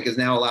pandemic, has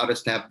now allowed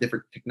us to have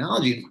different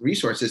technology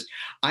resources.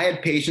 I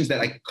had patients that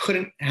I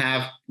couldn't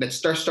have that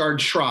started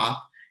Schroth,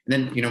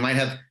 and then might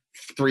have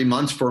 3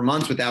 months, 4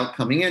 months without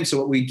coming in. So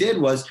what we did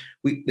was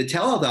the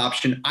telehealth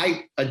option,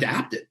 I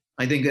adapted.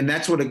 I think, and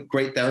that's what a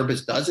great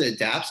therapist does, it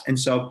adapts. And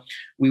so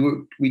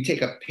we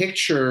take a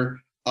picture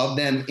of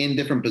them in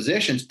different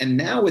positions. And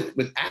now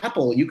with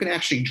Apple, you can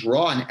actually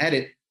draw and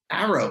edit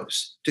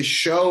arrows to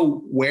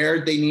show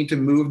where they need to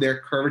move their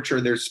curvature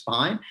of their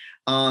spine.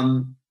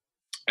 And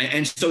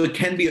so it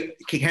can be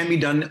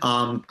done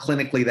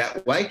clinically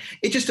that way.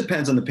 It just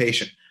depends on the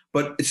patient.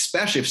 But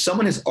especially if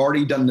someone has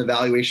already done the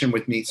evaluation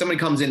with me, somebody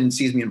comes in and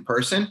sees me in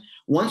person,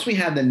 once we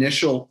have the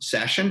initial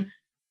session,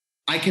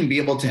 I can be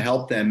able to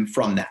help them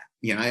from that.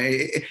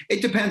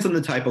 It depends on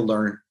the type of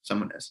learner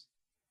someone is.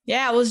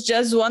 Yeah, I was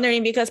just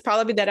wondering, because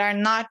probably there are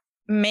not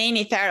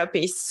many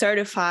therapists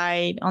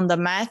certified on the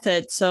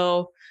method.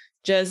 So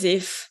just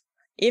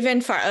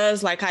even for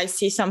us, like I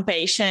see some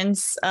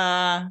patients,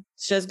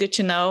 it's just good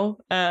to know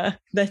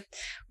that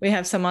we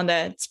have someone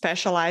that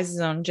specializes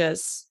on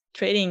just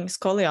treating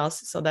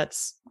scoliosis. So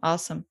that's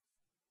awesome.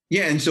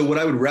 Yeah, and so what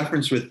I would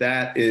reference with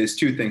that is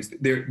two things.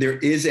 There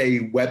is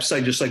a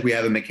website, just like we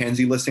have a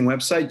McKenzie listing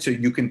website. So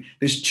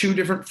there's two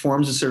different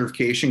forms of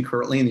certification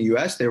currently in the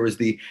US. There was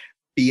the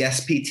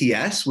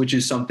BSPTS, which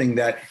is something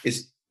that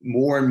is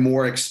more and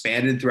more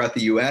expanded throughout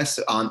the US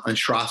on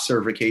Schroth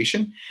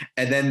certification.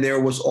 And then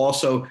there was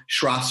also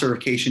Schroth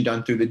certification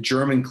done through the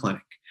German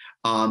clinic.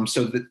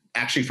 So that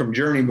actually from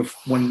Germany,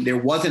 when there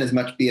wasn't as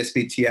much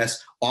BSPTS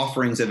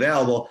offerings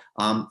available,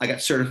 I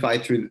got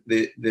certified through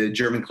the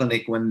German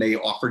clinic when they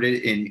offered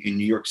it in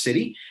New York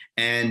City.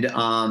 And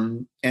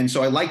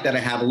so I like that I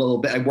have a little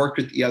bit, I worked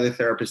with the other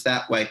therapists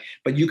that way,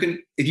 but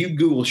if you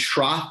Google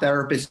Schroth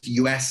therapist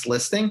US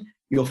listing,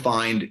 you'll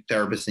find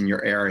therapists in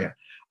your area.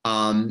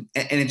 And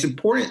it's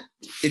important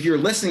if you're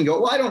listening,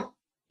 go, well, I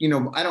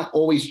don't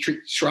always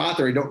treat Schroth,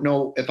 or I don't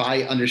know if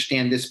I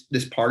understand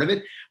this part of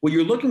it. What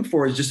you're looking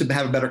for is just to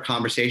have a better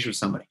conversation with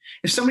somebody.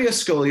 If somebody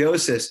has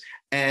scoliosis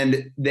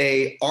and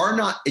they are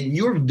not, and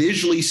you're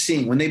visually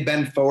seeing when they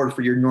bend forward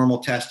for your normal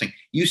testing,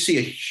 you see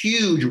a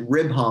huge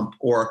rib hump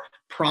or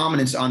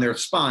prominence on their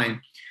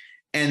spine.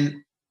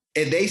 And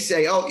if they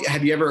say, oh,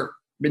 have you ever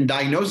been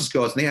diagnosed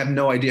with scoliosis? And they have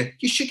no idea.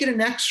 You should get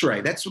an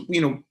X-ray. That's,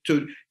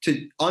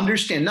 to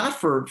understand, not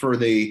for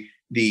the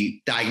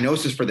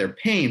diagnosis for their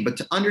pain, but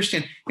to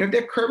understand, if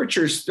their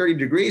curvature is 30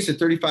 degrees or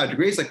 35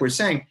 degrees, like we're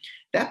saying,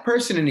 that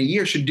person in a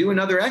year should do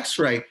another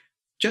X-ray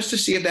just to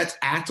see if that's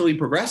actively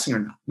progressing or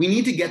not. We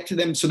need to get to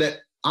them so that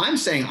I'm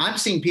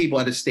seeing people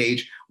at a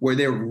stage where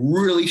they're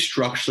really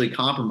structurally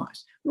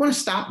compromised. We want to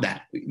stop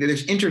that.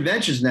 There's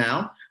interventions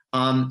now.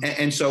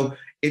 And so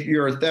if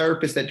you're a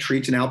therapist that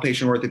treats an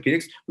outpatient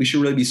orthopedics, we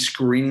should really be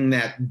screening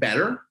that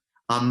better.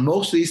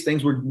 Most of these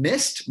things were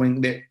missed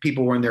when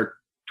people were in their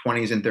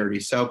 20s and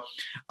 30s. So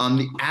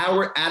the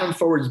Adam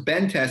Forward's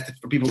bend test,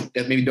 for people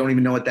that maybe don't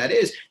even know what that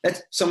is,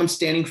 that's someone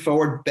standing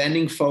forward,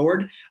 bending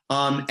forward,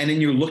 and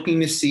then you're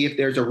looking to see if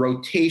there's a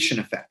rotation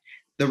effect.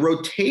 The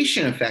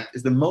rotation effect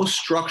is the most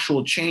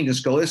structural change in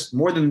scoliosis,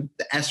 more than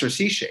the S or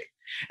C shape.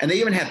 And I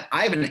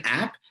have an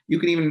app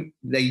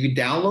that you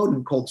download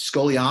and called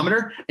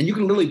Scoliometer, and you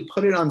can literally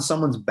put it on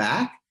someone's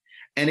back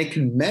and it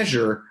can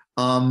measure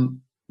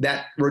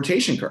that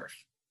rotation curve.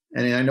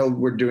 And I know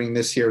we're doing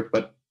this here,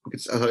 but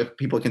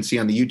people can see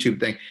on the YouTube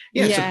thing.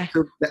 Yeah.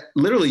 So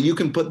literally you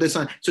can put this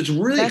on. So it's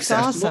really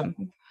accessible.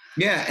 Awesome.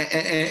 Yeah.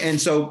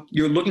 And so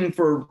you're looking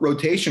for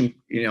rotation,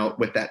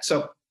 with that.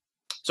 So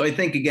I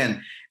think,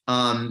 again,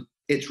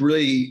 it's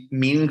really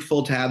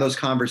meaningful to have those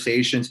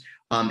conversations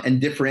and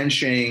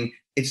differentiating.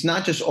 It's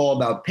not just all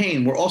about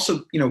pain. We're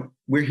also,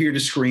 we're here to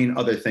screen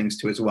other things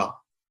too as well.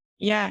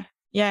 Yeah.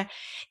 Yeah.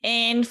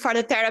 And for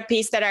the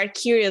therapists that are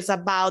curious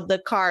about the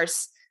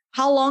course,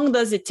 how long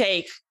does it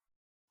take?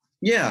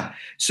 Yeah.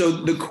 So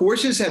the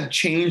courses have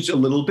changed a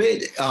little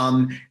bit.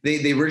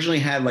 They originally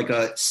had like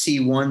a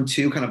C1,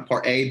 2 kind of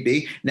part A,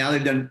 B. Now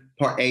they've done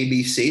part A,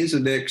 B, C. So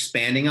they're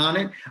expanding on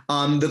it.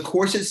 The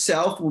course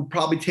itself will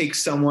probably take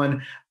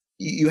someone,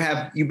 you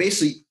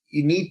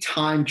need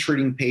time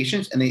treating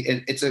patients, and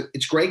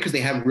it's great because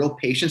they have real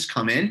patients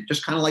come in,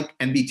 just kind of like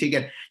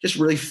MBT, just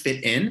really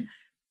fit in.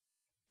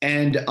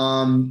 And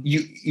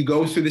you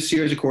go through the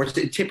series of courses.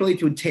 It typically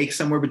would take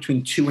somewhere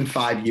between 2 and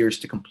 5 years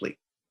to complete.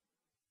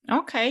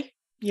 Okay.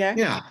 Yeah.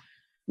 Yeah.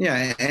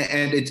 Yeah.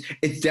 And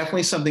it's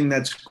definitely something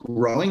that's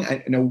growing.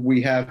 I know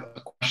we have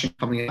a question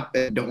coming up.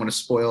 I don't want to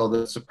spoil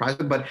the surprise,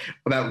 but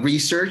about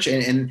research,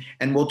 and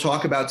we'll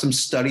talk about some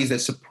studies that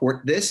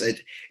support this.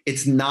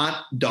 It's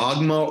not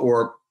dogma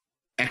or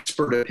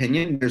expert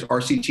opinion. There's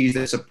RCTs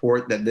that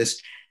support that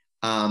this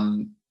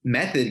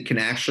method can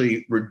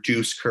actually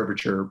reduce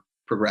curvature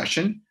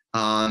progression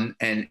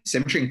and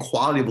symmetry and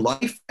quality of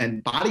life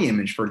and body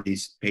image for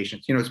these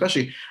patients,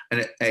 especially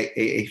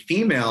a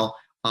female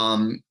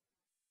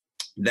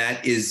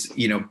that is,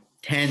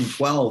 10,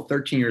 12,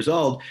 13 years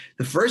old.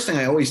 The first thing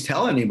I always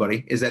tell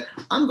anybody is that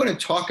I'm going to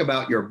talk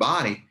about your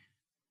body,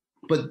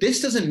 but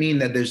this doesn't mean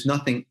that there's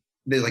nothing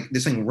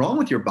wrong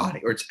with your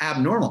body or it's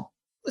abnormal.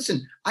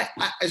 Listen,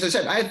 as I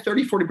said, I have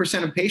 30,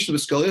 40% of patients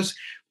with scoliosis.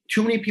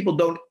 Too many people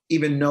don't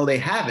even know they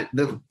have it.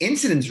 The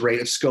incidence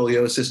rate of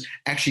scoliosis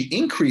actually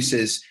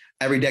increases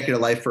every decade of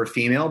life for a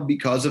female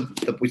because of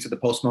the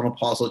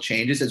postmenopausal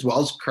changes, as well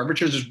as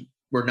curvatures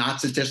were not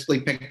statistically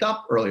picked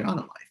up early on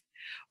in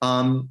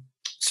life.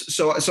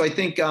 So I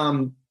think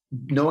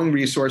knowing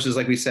resources,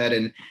 like we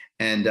said,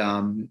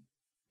 and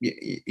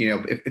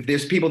if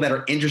there's people that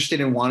are interested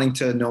in wanting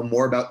to know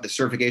more about the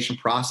certification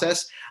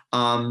process,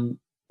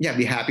 I'd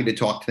be happy to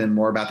talk to them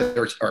more about that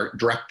or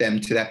direct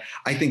them to that.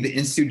 I think the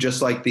Institute, just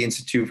like the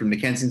Institute from the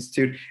McKenzie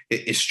Institute,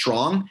 is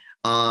strong.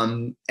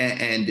 And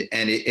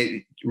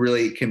it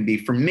really can be,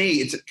 for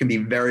me, it can be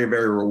very,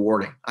 very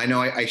rewarding. I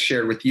know I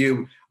shared with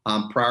you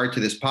prior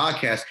to this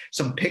podcast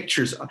some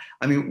pictures.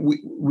 I mean,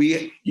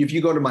 we if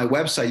you go to my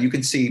website, you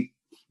can see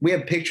we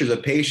have pictures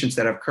of patients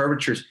that have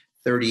curvatures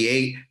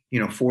 38,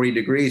 40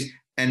 degrees.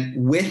 And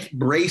with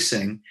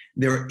bracing,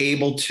 they're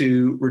able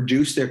to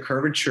reduce their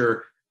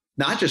curvature,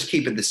 not just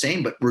keep it the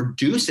same, but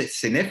reduce it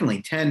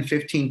significantly, 10,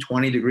 15,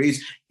 20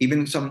 degrees,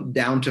 even some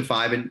down to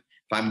 5 and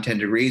 10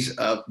 degrees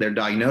of their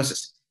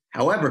diagnosis.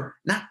 However,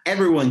 not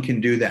everyone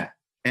can do that.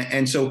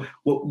 And so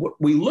what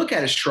we look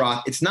at as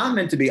Schroth, it's not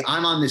meant to be,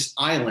 I'm on this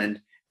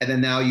island, and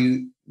then now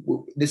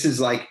this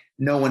is like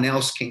no one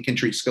else can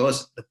treat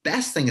scoliosis. The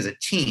best thing is a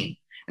team.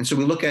 And so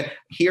we look at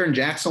here in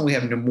Jacksonville, we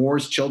have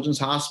Nemours Children's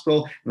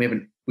Hospital.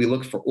 And we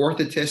look for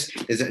orthotists.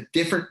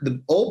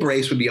 The old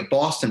brace would be a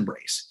Boston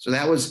brace. So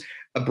that was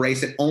a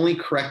brace that only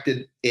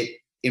corrected it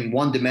in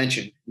one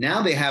dimension.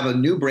 Now they have a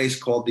new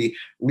brace called the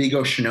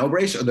Rigaud-Chenot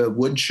brace, or the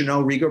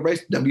Wood-Chenot-Rigaud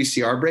brace,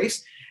 WCR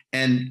brace.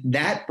 And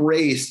that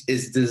brace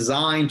is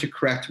designed to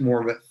correct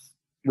more of a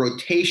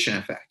rotation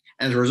effect.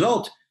 As a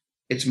result,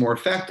 it's more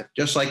effective.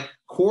 Just like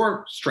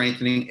core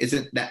strengthening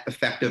isn't that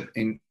effective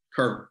in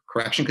curve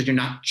correction because you're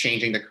not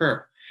changing the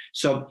curve.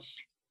 So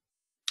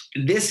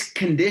this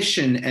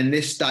condition and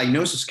this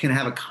diagnosis can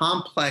have a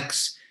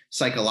complex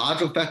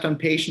psychological effect on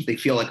patients. They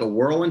feel like a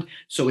whirlwind.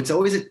 So it's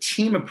always a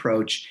team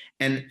approach.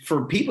 And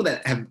for people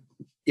that have,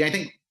 I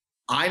think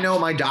I know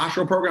my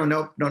doctoral program,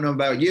 don't know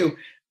about you.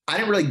 I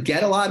didn't really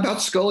get a lot about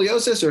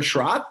scoliosis or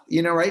Schroth,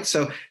 right?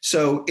 So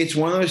it's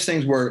one of those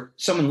things where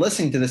someone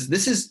listening to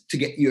this is to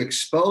get you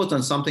exposed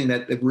on something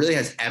that really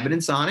has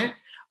evidence on it.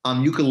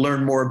 You can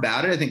learn more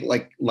about it. I think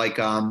like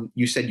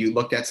you said, you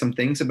looked at some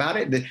things about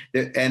it,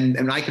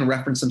 and I can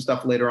reference some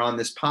stuff later on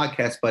this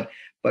podcast, but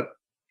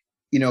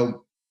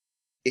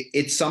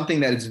it's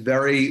something that is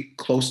very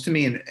close to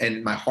me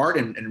and my heart,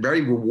 and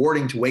very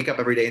rewarding to wake up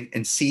every day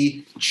and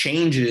see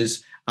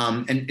changes,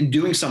 and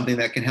doing something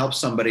that can help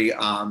somebody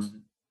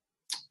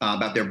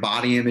about their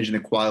body image and the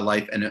quality of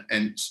life.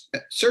 And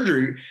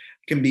surgery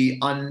can be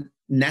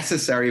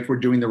unnecessary if we're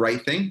doing the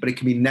right thing, but it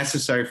can be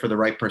necessary for the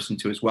right person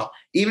too as well.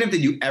 Even if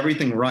they do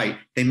everything right,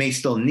 they may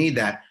still need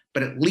that,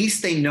 but at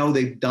least they know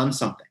they've done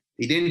something.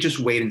 They didn't just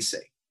wait and see.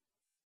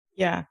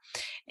 Yeah.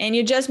 And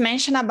you just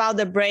mentioned about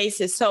the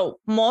braces. So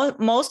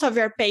most of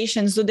your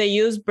patients, do they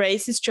use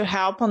braces to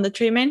help on the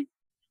treatment?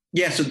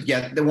 Yeah. So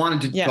they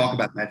wanted to talk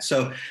about that.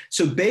 So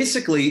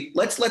basically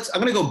I'm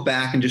going to go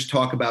back and just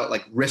talk about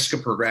like risk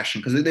of progression,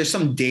 because there's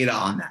some data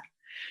on that.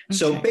 Okay.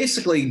 So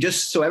basically,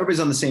 just so everybody's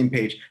on the same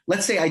page,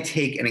 let's say I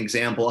take an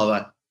example of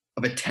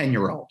a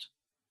 10-year-old,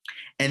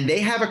 and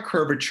they have a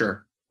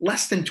curvature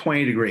less than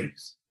 20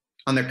 degrees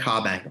on their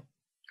Cobb angle.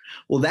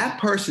 Well, that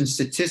person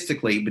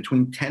statistically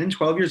between 10 and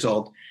 12 years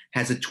old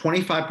has a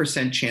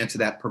 25% chance of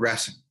that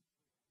progressing.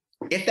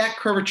 If that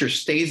curvature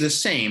stays the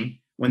same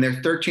when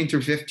they're 13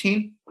 through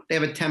 15, they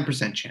have a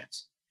 10%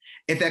 chance.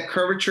 If that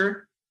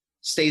curvature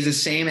stays the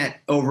same at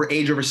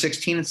age over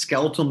 16 and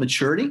skeletal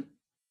maturity,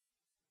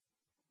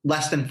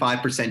 less than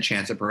 5%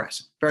 chance of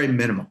progressing, very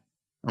minimal.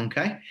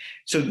 Okay.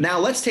 So now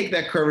let's take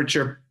that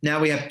curvature. Now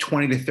we have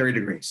 20 to 30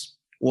 degrees.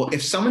 Well,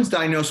 if someone's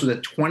diagnosed with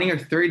a 20 or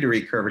 30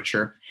 degree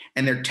curvature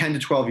and they're 10 to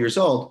 12 years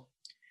old,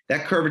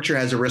 that curvature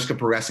has a risk of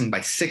progressing by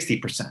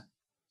 60%. So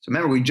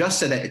remember, we just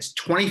said that it's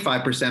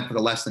 25% for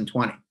the less than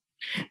 20.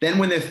 Then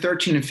when they're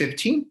 13 and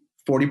 15,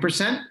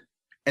 40%.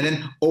 And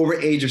then over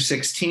age of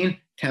 16,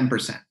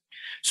 10%.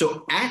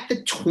 So at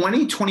the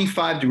 20,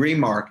 25 degree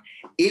mark,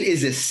 it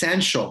is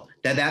essential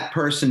that that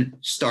person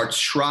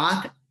starts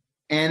Schroth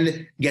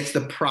and gets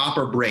the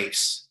proper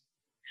brace.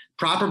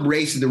 Proper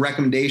brace, the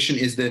recommendation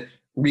is the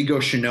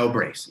Rigaud-Chenot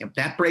brace.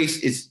 That brace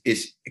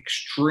is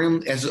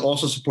extreme, as is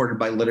also supported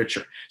by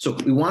literature. So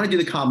we want to do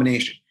the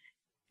combination.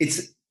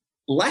 It's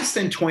less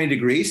than 20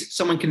 degrees.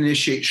 Someone can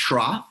initiate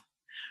Schroth,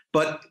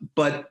 but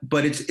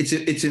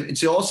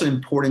it's also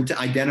important to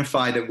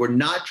identify that we're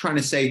not trying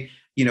to say,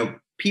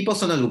 people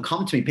sometimes will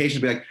come to me,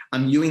 patients will be like,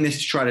 I'm doing this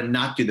to try to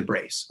not do the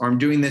brace, or I'm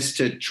doing this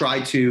to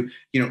try to,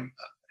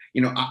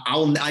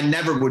 I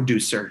never would do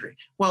surgery.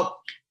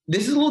 Well,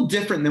 this is a little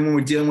different than when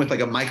we're dealing with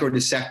like a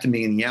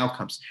microdiscectomy and the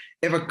outcomes.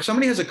 If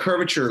somebody has a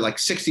curvature like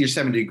 60 or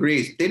 70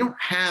 degrees, they don't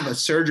have a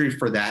surgery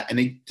for that, and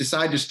they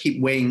decide to just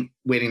keep waiting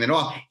that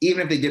off,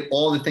 even if they did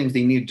all the things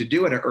they needed to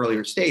do at an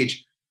earlier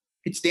stage.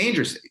 It's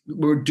dangerous.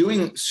 We're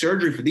doing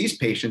surgery for these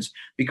patients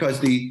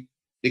because the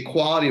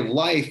quality of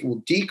life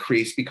will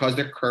decrease because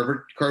their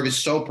curve is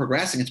so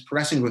progressing. It's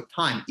progressing with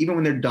time, even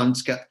when they're done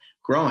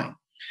growing.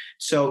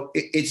 So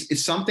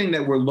it's something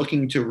that we're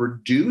looking to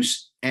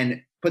reduce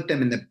and put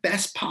them in the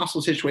best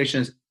possible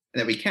situations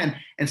that we can.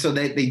 And so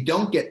that they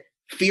don't get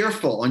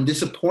fearful and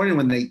disappointed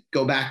when they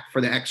go back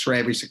for the x-ray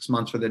every 6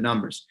 months for the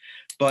numbers.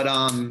 But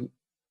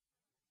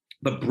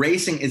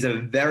bracing is a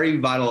very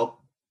vital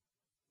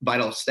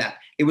step.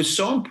 It was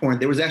so important.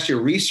 There was actually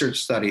a research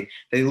study.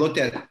 They looked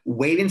at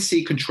wait and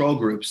see control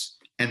groups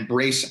and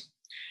bracing.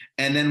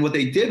 And then what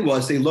they did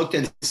was they looked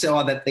and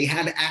saw that they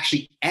had to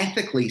actually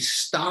ethically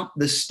stop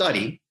the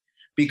study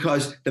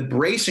because the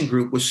bracing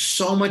group was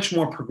so much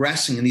more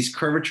progressing in these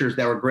curvatures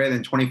that were greater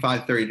than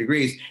 25, 30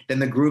 degrees than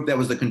the group that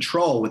was the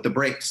control with the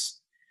brace.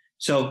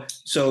 So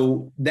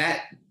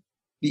that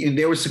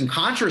there was some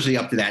controversy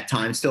up to that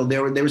time. Still,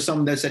 there was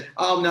some that said,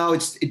 "Oh no,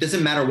 it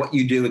doesn't matter what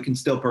you do; it can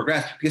still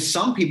progress," because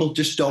some people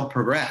just don't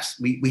progress.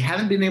 We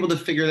haven't been able to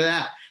figure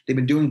that out. They've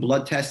been doing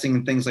blood testing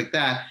and things like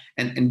that,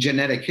 and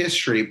genetic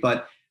history,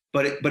 but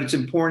it's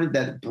important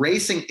that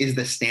bracing is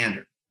the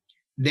standard.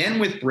 Then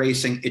with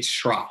bracing, it's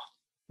Schroth,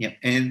 yeah,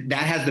 and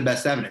that has the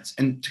best evidence.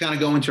 And to kind of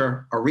go into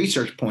our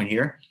research point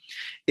here,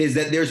 is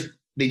that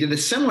they did a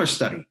similar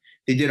study.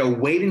 They did a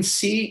wait and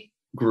see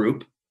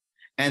group,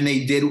 and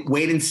they did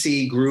wait and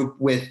see group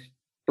with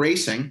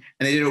bracing,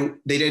 and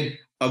they did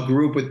a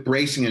group with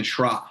bracing and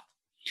Schroth.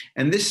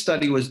 And this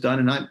study was done,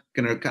 and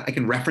I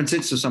can reference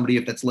it so somebody,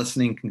 if that's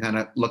listening, can kind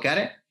of look at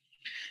it.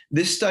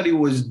 This study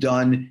was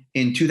done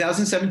in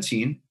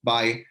 2017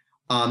 by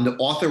the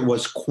author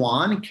was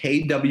Kwan,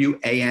 Kwan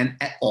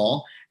et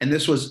al. And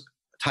this was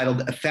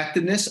titled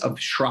Effectiveness of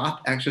Schroth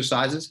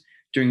Exercises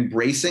During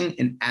Bracing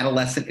in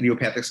Adolescent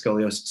Idiopathic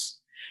Scoliosis.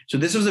 So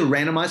this was a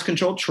randomized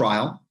controlled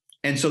trial.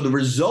 And so the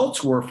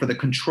results were for the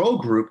control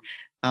group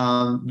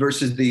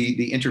versus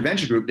the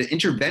intervention group. The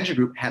intervention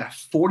group had a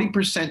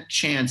 40%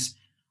 chance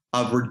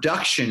of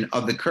reduction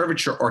of the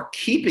curvature or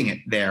keeping it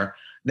there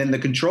than the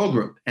control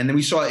group. And then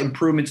we saw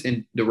improvements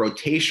in the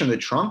rotation of the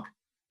trunk,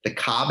 the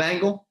Cobb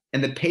angle,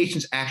 and the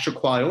patient's actual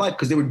quality of life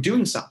because they were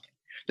doing something.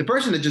 The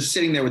person that's just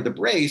sitting there with the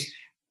brace,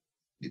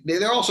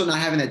 they're also not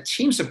having that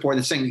team support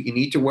that's saying you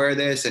need to wear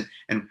this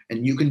and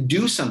you can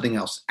do something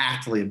else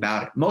actively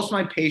about it. Most of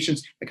my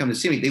patients that come to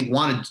see me,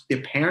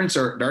 their parents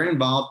are very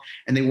involved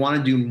and they want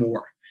to do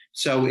more.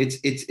 So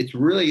it's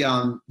really,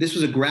 this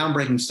was a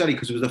groundbreaking study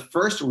because it was the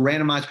first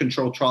randomized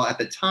controlled trial at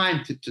the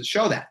time to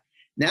show that.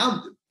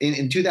 Now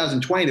in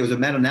 2020, there was a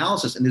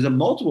meta-analysis and there's a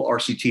multiple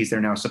RCTs that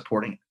are now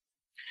supporting it.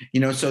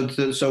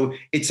 So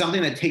it's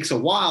something that takes a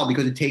while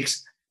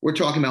because we're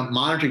talking about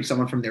monitoring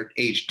someone from their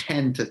age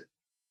 10 to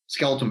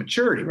skeletal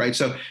maturity, right?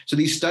 So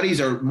these studies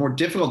are more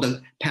difficult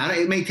to pound.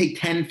 It may take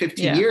 10,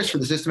 15 years for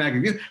the systematic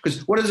review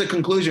because what does the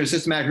conclusion of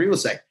systematic review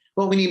say?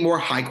 Well, we need more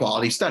high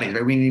quality studies,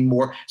 right? We need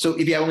more. So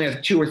if you only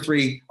have 2 or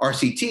 3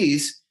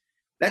 RCTs,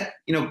 that,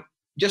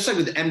 just like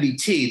with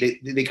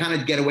MDT, they kind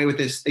of get away with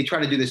this. They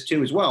try to do this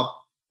too as well.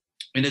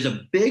 And there's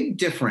a big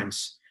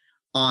difference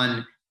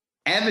on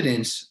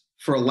evidence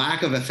for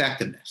lack of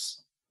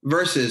effectiveness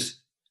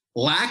versus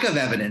lack of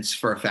evidence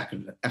for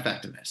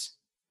effectiveness.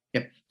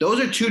 Yep. Those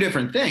are 2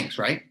 different things,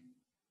 right?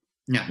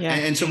 Yeah.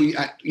 And so we,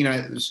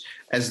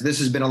 as this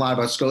has been a lot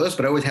about scoliosis,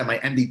 but I always have my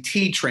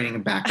MDT training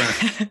and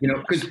background,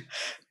 because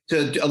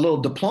a little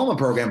diploma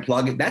program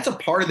plug, that's a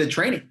part of the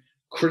training,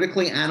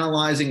 critically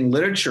analyzing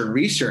literature and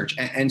research.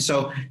 And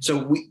so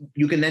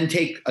you can then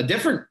take a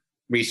different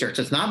research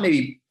that's not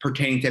maybe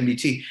pertaining to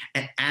MDT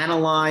and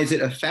analyze it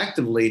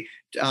effectively.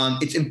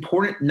 It's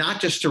important not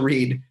just to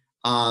read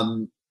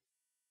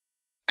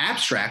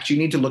abstracts. You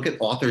need to look at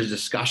authors'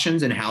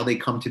 discussions and how they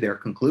come to their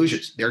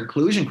conclusions, their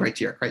inclusion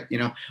criteria, right?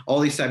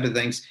 All these types of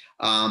things.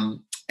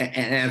 And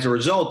as a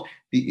result,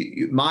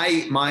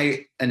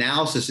 my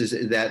analysis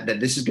is that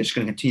this is just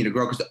going to continue to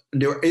grow because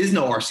there is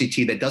no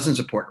RCT that doesn't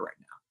support it right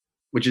now,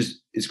 which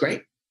is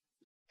great.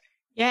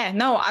 Yeah,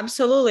 no,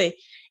 absolutely.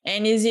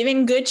 And it's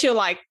even good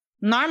to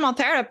normal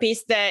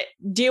therapists that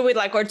deal with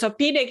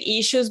orthopedic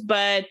issues,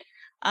 but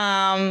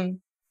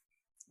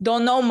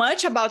don't know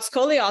much about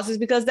scoliosis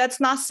because that's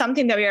not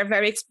something that we are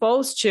very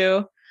exposed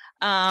to.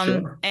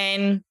 Sure.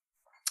 And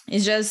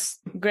it's just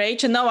great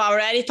to know. I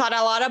already thought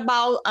a lot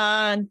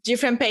about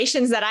different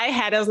patients that I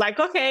had. I was like,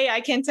 okay, I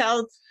can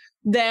tell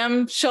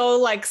them,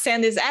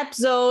 send this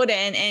episode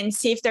and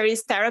see if there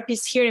is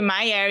therapists here in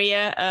my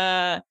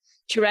area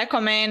to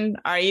recommend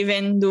or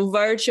even do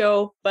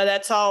virtual, but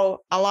that's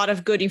all a lot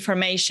of good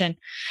information.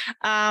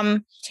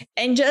 And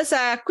just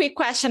a quick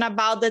question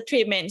about the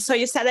treatment. So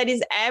you said that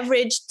is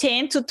average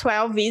 10 to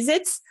 12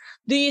 visits.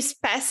 Do you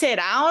space it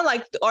out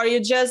or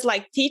you just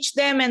teach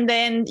them and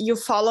then you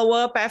follow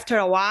up after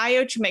a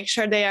while to make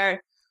sure they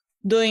are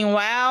doing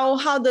well?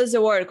 How does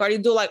it work? Or you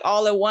do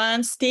all at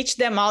once, teach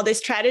them all the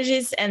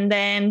strategies and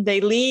then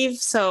they leave?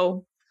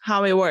 So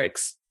how it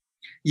works?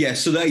 Yeah,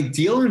 so the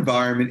ideal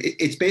environment,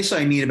 it's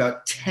basically I need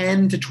about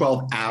 10 to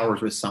 12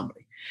 hours with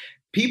somebody.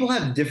 People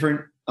have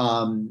different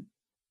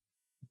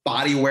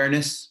body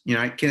awareness,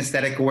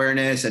 kinesthetic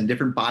awareness and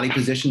different body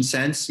position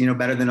sense,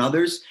 better than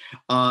others.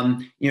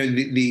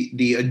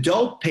 The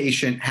adult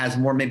patient has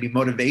more maybe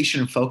motivation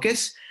and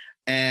focus,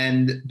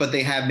 but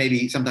they have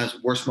maybe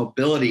sometimes worse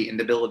mobility and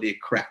the ability to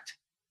correct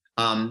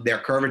their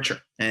curvature.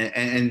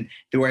 And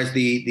whereas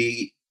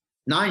the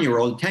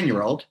 9-year-old,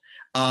 10-year-old,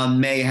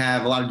 may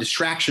have a lot of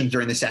distractions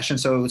during the session.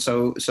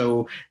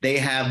 So they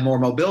have more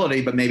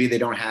mobility, but maybe they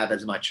don't have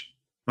as much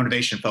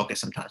motivation and focus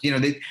sometimes.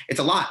 It's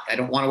a lot. I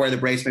don't want to wear the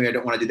brace. Maybe I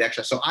don't want to do the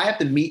extra. So I have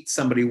to meet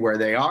somebody where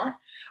they are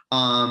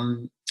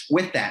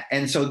with that.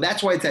 And so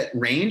that's why it's that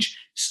range.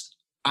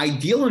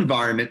 Ideal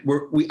environment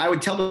where I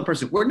would tell the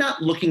person, we're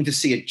not looking to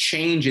see a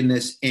change in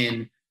this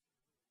in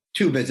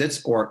 2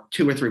 visits or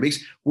 2 or 3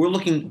 weeks. We're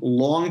looking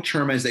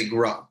long-term as they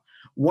grow.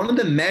 One of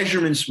the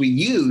measurements we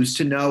use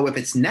to know if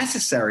it's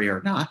necessary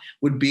or not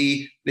would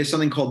be, there's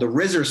something called the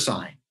Risser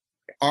sign,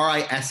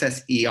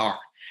 R-I-S-S-E-R.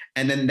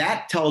 And then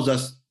that tells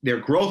us their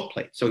growth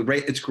plate. So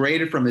it's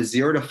graded from a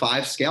 0 to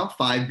 5 scale,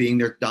 5 being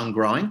they're done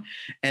growing.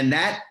 And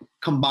that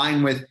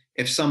combined with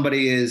if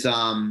somebody is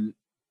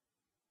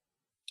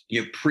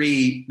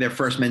pre their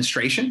first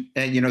menstruation,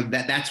 and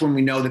that's when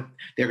we know that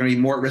they're going to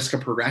be more at risk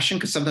of progression,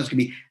 because sometimes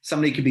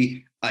somebody could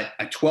be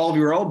a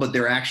 12-year-old, but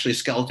they're actually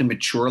skeleton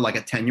mature like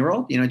a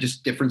 10-year-old,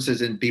 just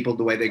differences in people,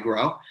 the way they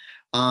grow.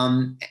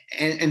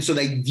 And so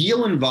the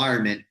ideal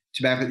environment,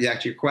 to back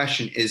to your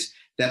question, is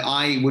that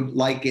I would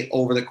like it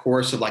over the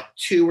course of like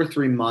 2 or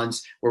 3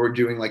 months, where we're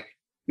doing like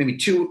maybe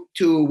two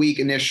a week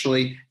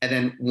initially, and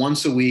then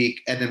once a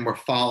week, and then we're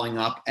following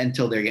up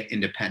until they get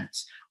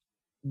independence.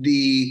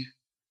 The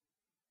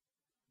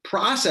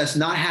process,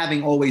 not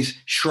having always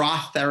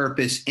Schroth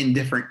therapists in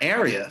different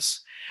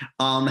areas,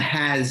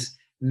 has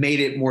made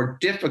it more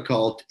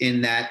difficult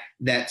in that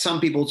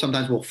some people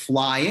sometimes will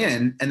fly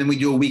in and then we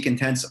do a week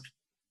intensive.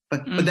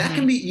 But that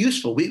can be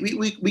useful.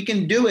 We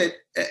can do it.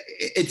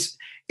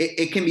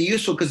 It can be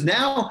useful, because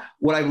now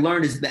what I've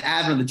learned is the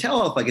advent of the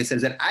telehealth, like I said,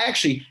 is that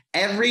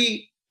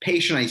every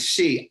patient I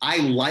see,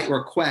 I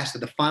request that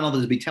the final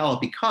visit be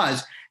telehealth,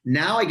 because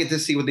now I get to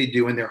see what they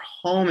do in their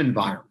home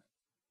environment.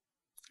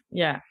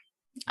 Yeah,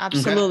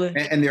 absolutely.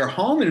 Okay? And their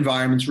home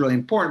environment is really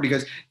important,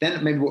 because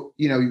then maybe,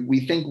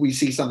 we think we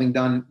see something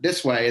done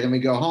this way, and then we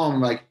go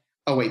home like,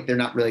 oh wait, they're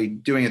not really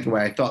doing it the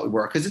way I thought we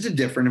were, because it's a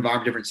different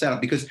environment, different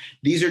setup, because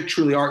these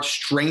truly are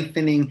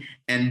strengthening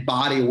and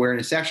body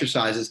awareness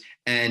exercises,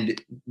 and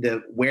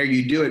where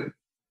you do it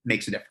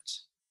makes a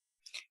difference.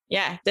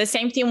 Yeah, the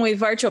same thing with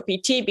virtual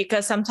PT,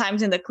 because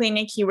sometimes in the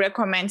clinic you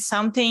recommend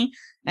something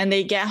and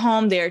they get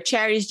home, their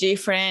chair is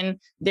different,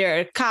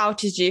 their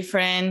couch is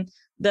different,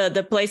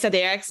 the place that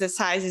they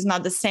exercise is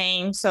not the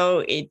same.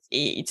 So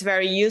it's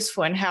very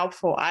useful and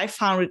helpful, I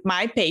found, with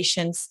my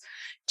patients,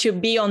 to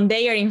be on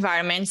their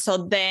environment. So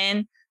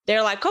then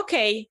they're like,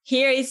 okay,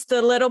 here is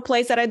the little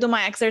place that I do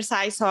my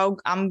exercise, so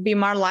I'm be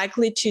more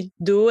likely to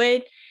do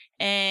it.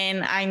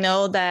 And I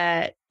know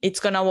that it's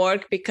going to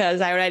work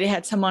because I already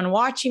had someone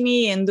watching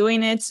me and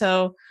doing it.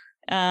 So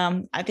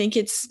I think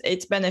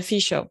it's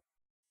beneficial.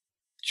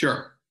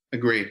 Sure.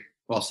 Agreed.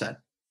 Well said.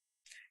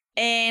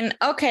 And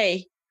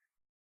okay,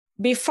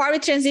 before we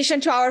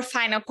transition to our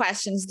final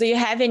questions, do you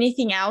have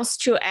anything else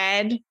to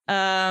add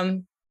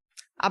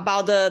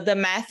about the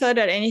method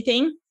or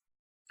anything?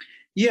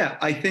 Yeah,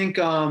 I think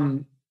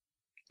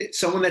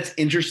someone that's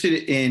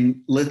interested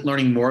in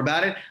learning more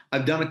about it,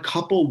 I've done a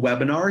couple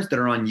webinars that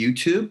are on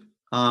YouTube.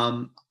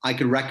 I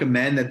could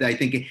recommend that. I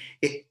think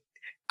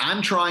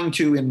I'm trying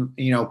to,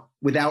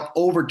 without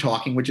over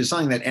talking, which is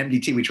something that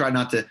MDT, we try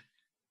not to,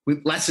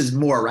 less is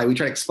more, right? We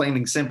try to explain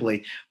things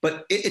simply,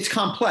 but it's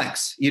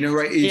complex,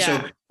 right?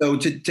 Yeah. So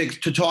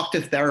to talk to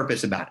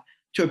therapists about it,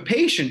 to a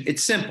patient,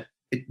 it's simple.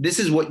 This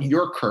is what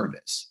your curve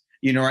is,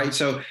 right?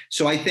 So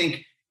I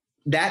think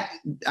that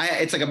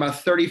it's like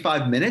about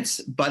 35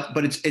 minutes, but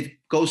it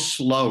goes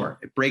slower.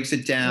 It breaks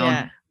it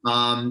down.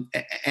 Yeah.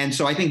 And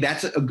so I think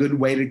that's a good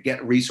way to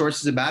get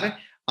resources about it.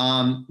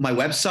 My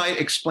website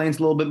explains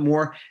a little bit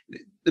more.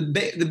 The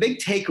big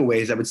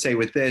takeaways I would say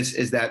with this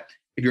is that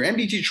if you're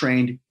MDT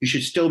trained, you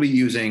should still be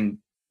using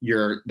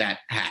that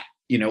hat,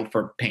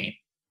 for pain.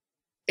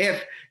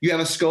 If you have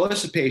a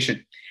scoliosis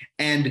patient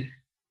and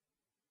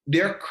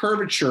their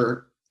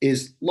curvature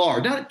is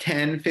large, not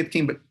 10,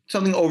 15, but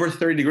something over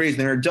 30 degrees,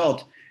 and they're an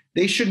adult,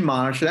 they should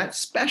monitor that,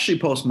 especially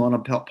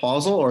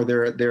postmenopausal, or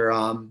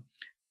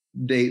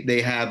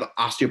they have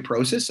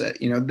osteoporosis,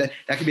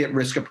 that could be at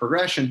risk of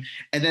progression.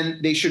 And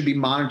then they should be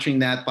monitoring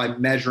that by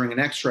measuring an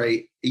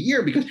x-ray a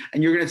year,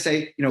 and you're going to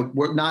say,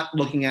 we're not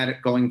looking at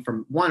it going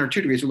from 1 or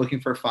 2 degrees, we're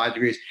looking for 5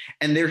 degrees.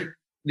 And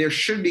there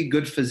should be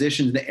good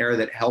physicians in the area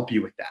that help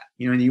you with that,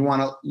 and you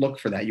want to look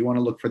for that. You want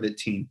to look for the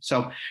team.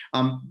 So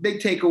big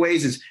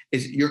takeaways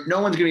is no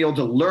one's going to be able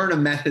to learn a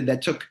method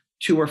that took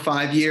 2 or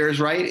 5 years,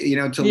 right?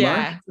 To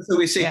learn. So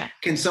we say,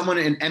 can someone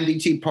in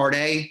MDT Part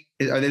A,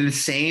 are they the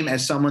same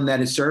as someone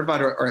that is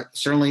certified or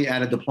certainly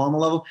at a diploma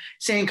level?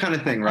 Same kind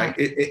of thing, right?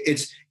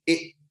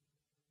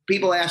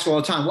 People ask all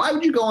the time, why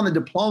would you go on the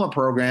diploma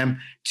program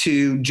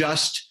to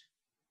just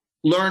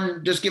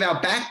give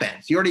out back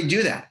bends? You already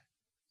do that.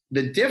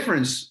 The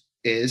difference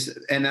is,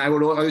 and I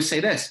would always say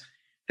this,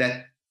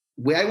 that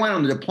I went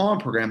on the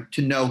diploma program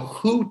to know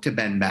who to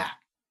bend back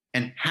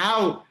and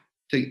how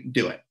to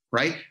do it,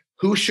 right?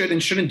 Who should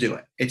and shouldn't do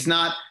it. It's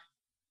not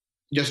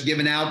just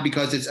given out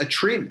because it's a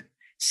treatment.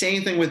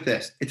 Same thing with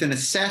this. It's an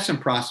assessment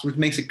process, which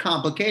makes it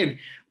complicated,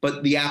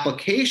 but the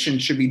application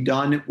should be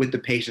done with the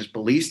patient's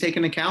beliefs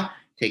taken into account,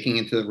 taking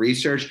into the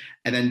research,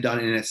 and then done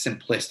in a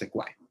simplistic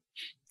way.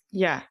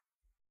 Yeah.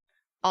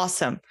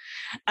 Awesome.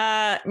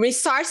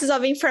 Resources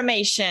of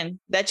information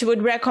that you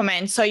would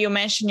recommend. So you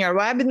mentioned your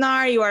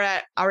webinar, you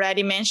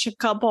already mentioned a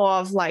couple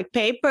of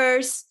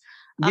papers.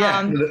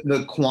 Yeah,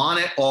 the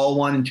Quantit All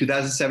One in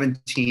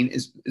 2017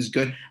 is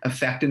good.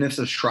 Effectiveness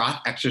of Schroth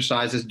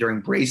exercises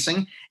during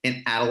bracing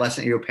in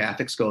adolescent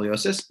idiopathic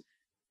scoliosis.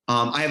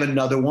 I have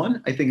another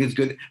one I think is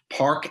good.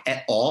 Park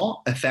et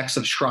al. Effects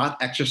of Schroth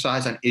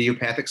exercise on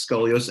idiopathic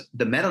scoliosis,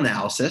 the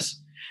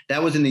meta-analysis.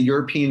 That was in the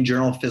European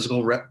Journal of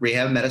Physical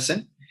Rehab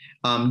Medicine,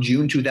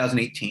 June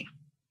 2018.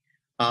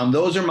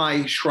 Those are my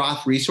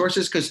Schroth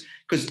resources because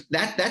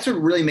that's what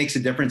really makes a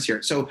difference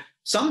here. So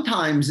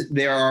sometimes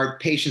there are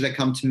patients that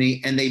come to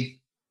me and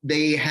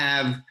they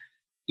have,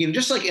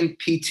 just like in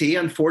PT,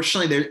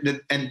 unfortunately,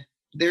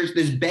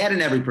 there's bad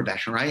in every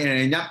profession, right?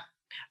 And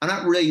I'm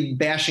not really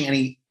bashing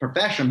any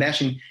profession, I'm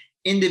bashing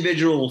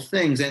individual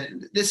things.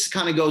 And this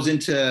kind of goes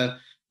into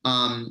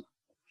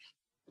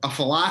a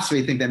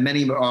philosophy I think that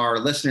many of our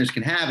listeners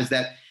can have, is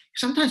that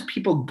sometimes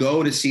people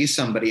go to see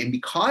somebody, and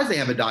because they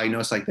have a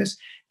diagnosis like this,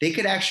 they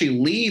could actually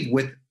leave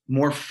with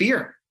more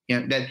fear.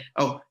 That,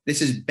 oh,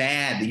 this is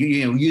bad.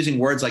 Using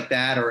words like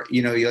that, or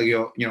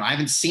I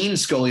haven't seen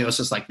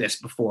scoliosis like this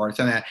before. Or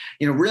something like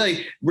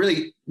that.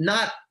 Really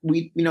not.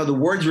 The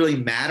words really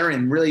matter,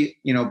 and really,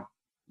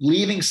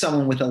 leaving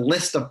someone with a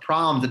list of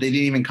problems that they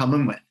didn't even come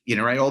in with.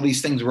 Right? All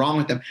these things wrong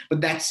with them,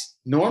 but that's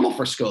normal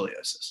for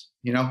scoliosis.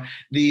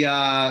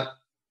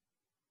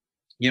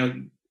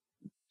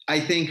 I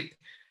think.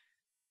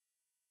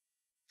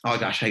 Oh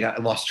gosh, I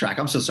lost track.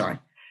 I'm so sorry.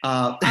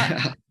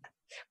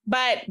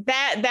 But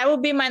that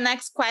would be my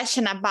next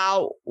question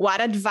about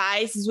what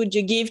advice would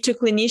you give to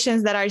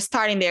clinicians that are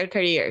starting their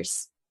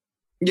careers?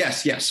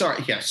 Yes.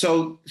 Sorry. Yeah.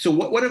 So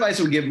what advice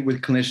I would give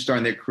with clinicians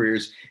starting their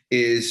careers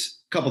is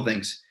a couple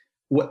things.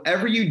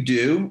 Whatever you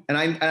do, and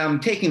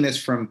I'm taking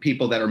this from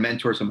people that are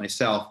mentors of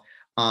myself.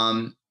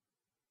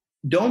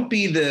 Don't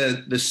be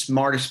the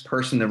smartest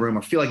person in the room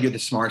or feel like you're the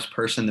smartest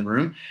person in the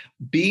room.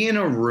 Be in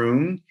a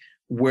room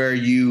where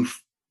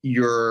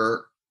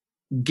you're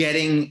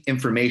getting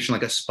information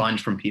like a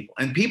sponge from people,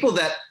 and people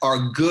that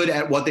are good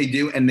at what they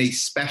do and they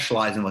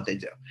specialize in what they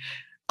do.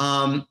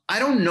 I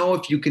don't know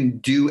if you can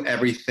do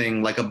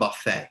everything like a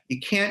buffet. You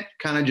can't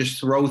kind of just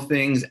throw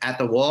things at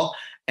the wall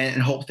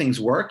and hope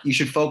things work. You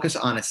should focus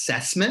on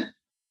assessment.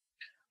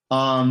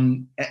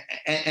 And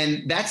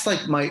that's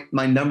like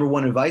my number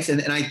one advice.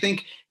 And I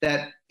think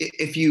that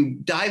if you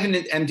dive into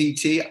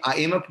MDT, I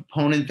am a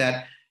proponent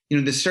that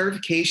the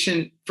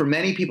certification for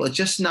many people, it's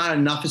just not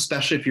enough,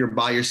 especially if you're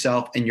by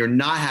yourself and you're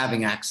not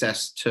having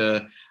access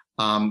to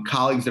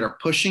colleagues that are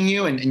pushing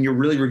you and you're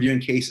really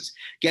reviewing cases.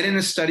 Get in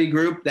a study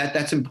group,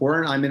 that's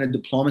important. I'm in a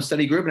diploma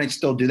study group and I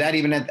still do that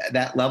even at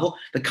that level.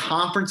 The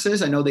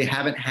conferences, I know they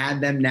haven't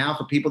had them now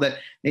for people that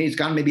it's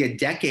gone maybe a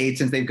decade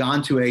since they've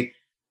gone to a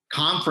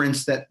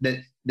conference that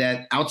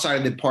outside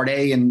of the Part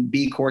A and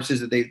B courses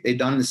that they've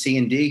done, the C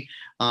and D,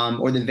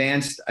 or the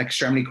advanced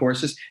extremity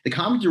courses. The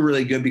conferences are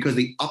really good because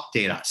they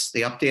update us.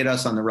 They update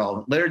us on the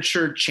relevant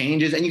literature,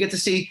 changes, and you get to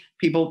see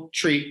people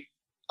treat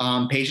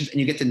patients, and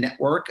you get to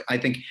network. I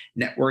think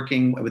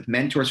networking with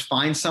mentors,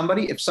 find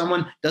somebody. If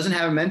someone doesn't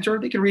have a mentor,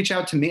 they can reach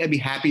out to me. I'd be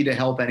happy to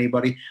help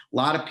anybody. A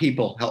lot of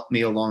people help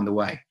me along the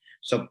way.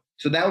 So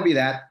that would be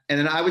that. And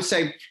then I would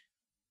say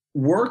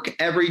work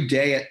every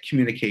day at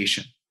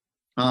communication.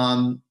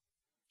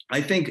 I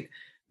think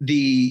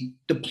the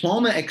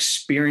diploma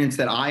experience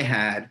that I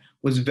had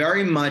was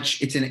very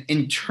much, it's an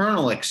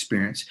internal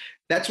experience.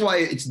 That's why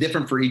it's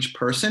different for each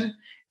person.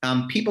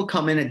 People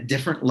come in at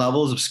different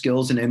levels of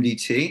skills in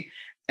MDT,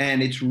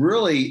 and it's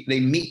really, they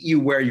meet you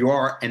where you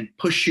are and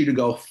push you to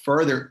go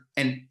further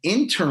and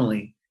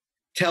internally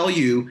tell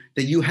you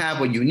that you have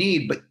what you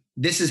need, but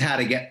this is how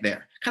to get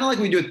there. Kind of like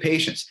we do with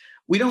patients.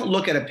 We don't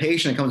look at a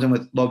patient that comes in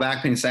with low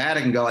back pain and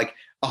sciatic and go like,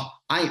 oh,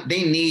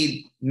 they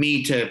need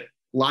me to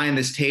lie on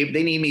this table.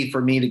 They need me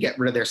for me to get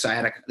rid of their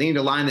sciatica. They need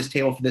to lie on this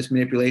table for this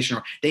manipulation,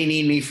 or they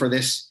need me for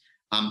this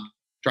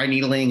dry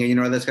needling,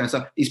 and this kind of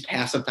stuff, these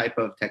passive type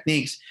of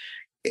techniques.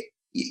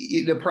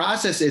 The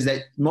process is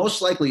that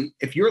most likely,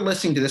 if you're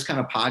listening to this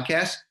kind of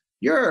podcast,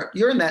 you're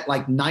in that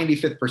like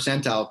 95th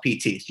percentile of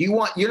PTs.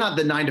 You're not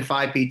the 9 to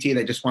 5 PT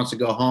that just wants to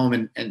go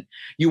home and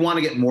you want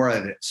to get more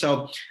of it.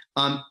 So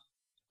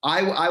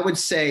I would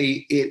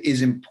say it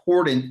is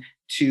important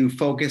to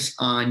focus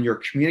on your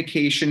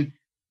communication,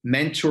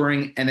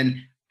 mentoring, and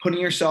then putting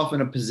yourself in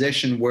a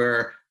position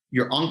where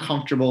you're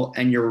uncomfortable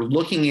and you're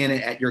looking in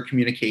at your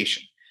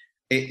communication.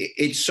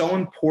 It's so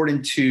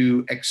important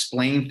to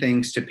explain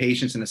things to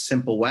patients in a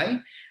simple way.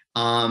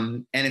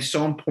 And it's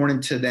so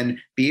important to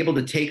then be able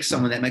to take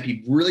someone that might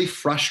be really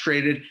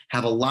frustrated,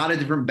 have a lot of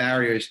different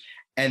barriers,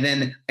 and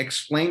then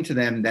explain to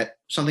them that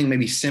something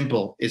maybe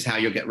simple is how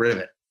you'll get rid of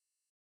it.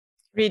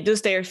 Reduce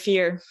their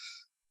fear.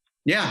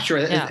 Yeah,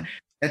 sure.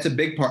 That's a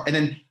big part. And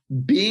then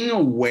being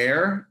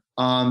aware,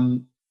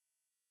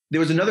 there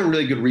was another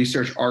really good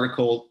research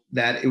article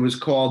that it was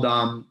called,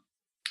 I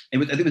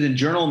think it was in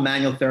Journal of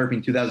Manual Therapy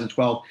in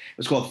 2012. It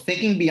was called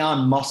Thinking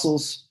Beyond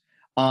Muscles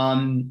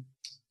and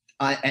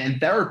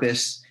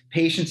Therapists,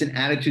 Patients and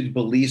Attitudes,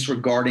 Beliefs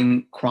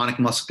Regarding Chronic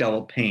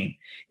Musculoskeletal Pain.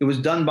 It was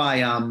done by,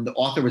 the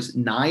author was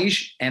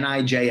Nij,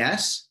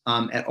 N-I-J-S,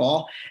 et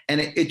al.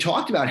 And it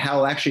talked about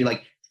how actually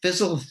like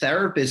physical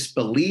therapists'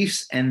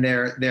 beliefs and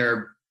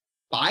their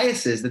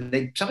biases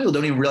that some people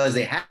don't even realize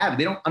they have.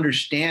 They don't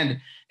understand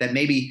that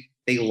maybe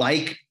they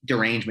like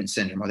derangement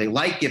syndrome, or they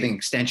like giving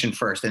extension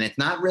first, and it's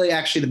not really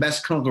actually the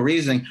best clinical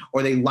reasoning,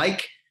 or they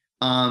like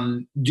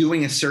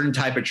doing a certain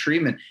type of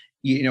treatment.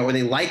 or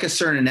they like a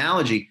certain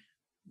analogy.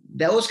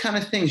 Those kind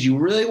of things, you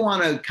really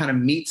want to kind of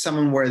meet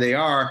someone where they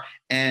are.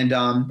 And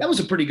that was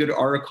a pretty good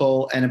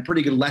article and a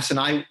pretty good lesson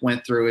I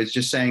went through, is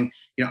just saying,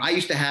 I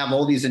used to have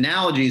all these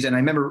analogies, and I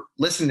remember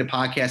listening to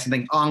podcasts and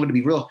thinking, I'm going to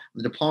be real,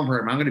 the diploma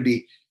program. I'm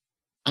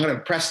going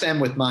to press them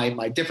with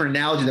my different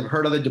analogies I've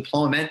heard other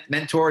diploma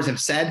mentors have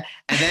said.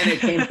 And then it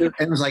came through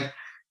and it was like,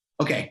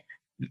 okay,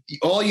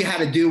 all you had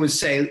to do was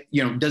say,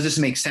 does this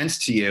make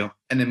sense to you?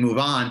 And then move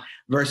on,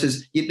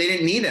 versus they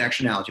didn't need that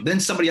extra analogy, but then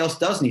somebody else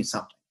does need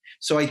something.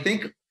 So I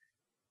think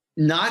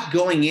not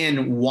going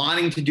in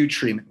wanting to do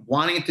treatment,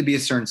 wanting it to be a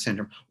certain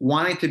syndrome,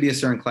 wanting it to be a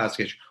certain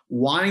classification,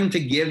 wanting to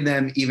give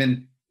them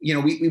even,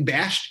 we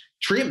bashed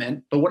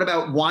treatment, but what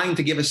about wanting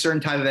to give a certain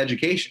type of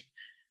education?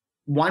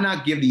 Why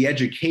not give the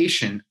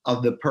education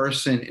of the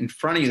person in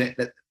front of you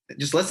that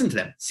just listen to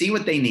them, see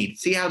what they need,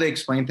 see how they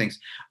explain things.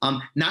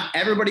 Not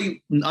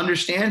everybody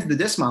understands the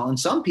DISC model, and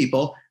some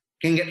people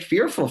can get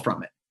fearful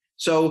from it.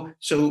 So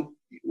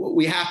what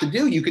we have to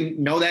do, you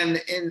can know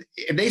that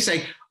if they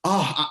say,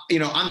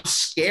 I'm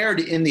scared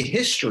in the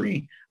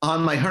history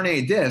on my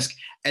herniated disc,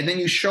 and then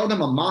you show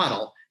them a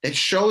model that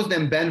shows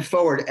them bend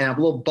forward and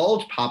a little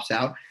bulge pops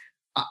out,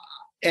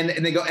 and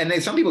they go,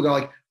 and some people go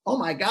like, oh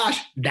my gosh,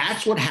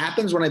 that's what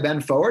happens when I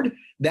bend forward.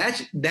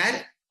 That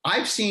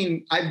I've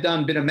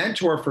been a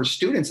mentor for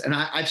students, and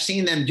I've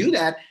seen them do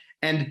that,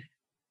 and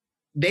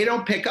they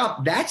don't pick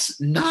up. That's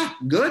not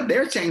good.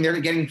 They're saying they're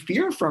getting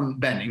fear from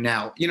bending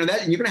now.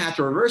 That you're going to have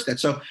to reverse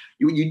that. So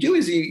what you do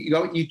is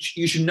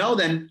you should know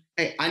then,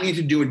 hey, I need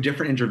to do a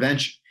different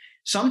intervention.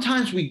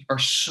 Sometimes we are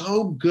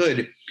so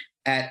good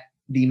at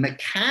the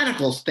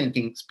mechanical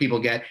thinking people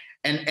get,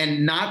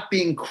 and not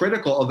being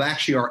critical of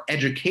actually our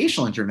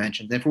educational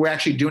interventions, if we're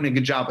actually doing a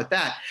good job with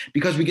that,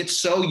 because we get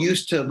so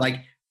used to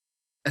like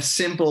a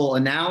simple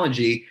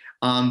analogy,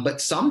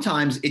 but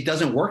sometimes it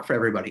doesn't work for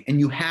everybody, and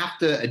you have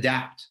to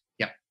adapt.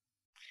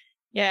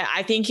 Yeah,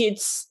 I think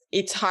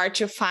it's hard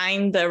to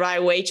find the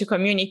right way to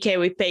communicate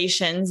with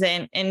patients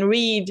and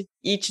read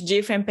each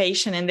different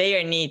patient and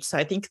their needs. So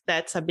I think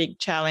that's a big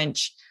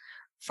challenge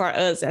for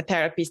us as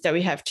therapists that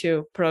we have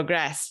to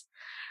progress.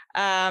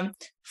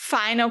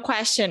 Final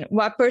question: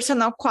 what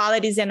personal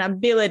qualities and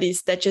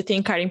abilities that you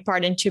think are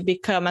important to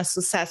become a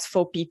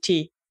successful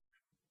PT?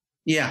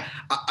 Yeah,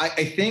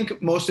 I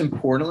think most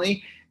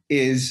importantly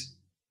is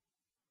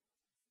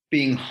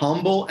being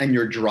humble and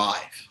your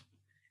drive.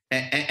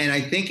 And I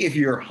think if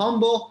you're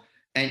humble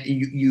and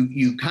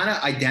you kind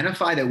of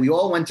identify that we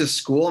all went to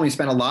school and we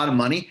spent a lot of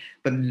money,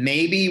 but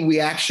maybe we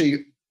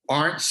actually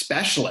aren't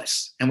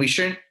specialists, and we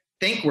shouldn't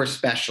think we're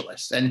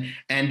specialists. And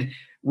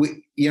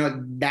we,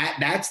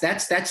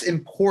 that's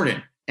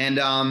important.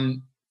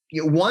 And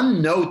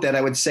one note that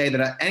I would say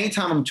that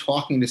anytime I'm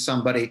talking to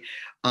somebody,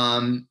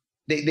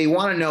 they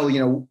want to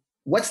know,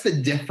 what's the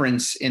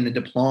difference in the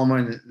diploma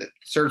and the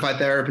certified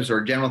therapist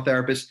or general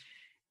therapist?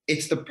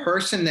 It's the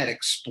person that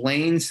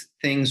explains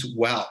things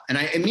well. And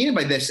I mean it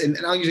by this, and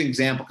I'll use an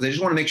example because I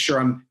just want to make sure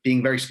I'm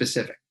being very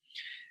specific.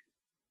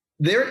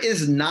 There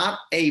is not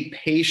a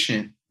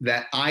patient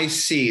that I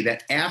see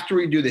that after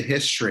we do the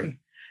history,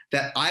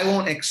 that I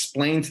won't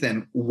explain to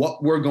them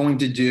what we're going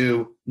to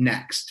do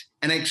next.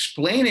 And I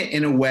explain it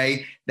in a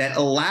way that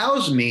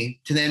allows me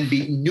to then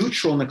be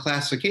neutral in the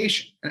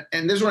classification.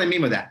 And this is what I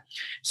mean by that.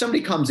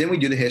 Somebody comes in, we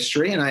do the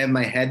history, and I have in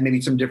my head maybe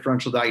some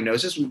differential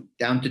diagnosis,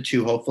 down to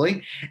 2,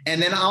 hopefully.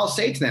 And then I'll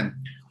say to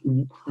them,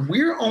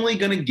 we're only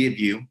going to give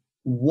you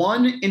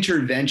one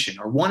intervention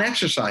or one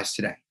exercise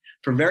today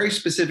for very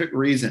specific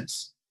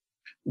reasons.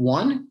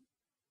 1,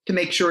 to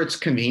make sure it's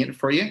convenient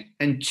for you.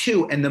 And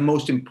 2, and the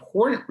most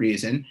important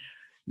reason,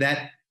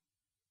 that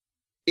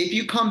if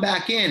you come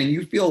back in and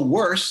you feel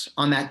worse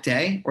on that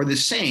day or the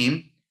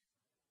same,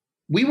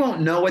 we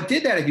won't know what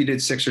did that if you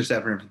did 6 or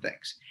 7 different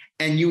things.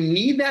 And you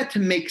need that to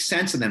make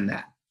sense of them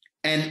that.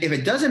 And if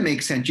it doesn't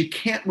make sense, you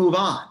can't move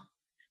on,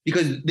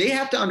 because they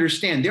have to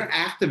understand they're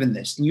active in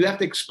this. And you have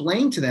to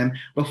explain to them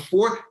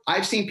before.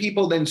 I've seen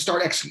people then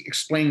start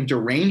explaining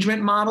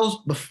derangement models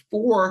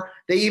before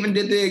they even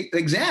did the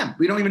exam.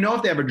 We don't even know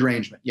if they have a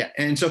derangement yet.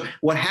 And so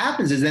what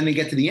happens is then they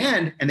get to the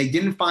end and they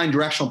didn't find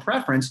directional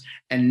preference.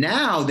 And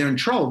now they're in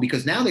trouble,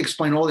 because now they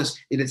explain all this.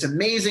 It's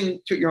amazing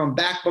to your own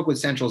back book with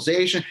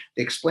centralization.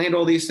 They explained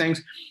all these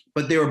things,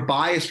 but they were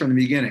biased from the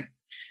beginning.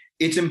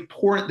 It's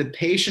important the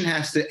patient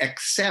has to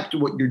accept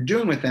what you're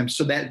doing with them,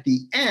 so that at the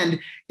end,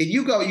 if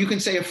you go, you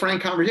can say a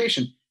frank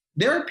conversation.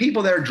 There are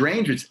people that are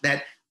derangements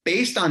that,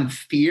 based on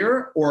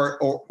fear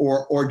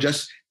or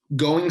just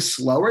going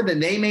slower, then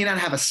they may not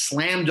have a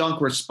slam dunk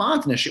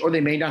response initially, or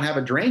they may not have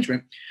a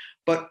derangement.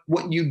 But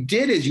what you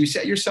did is you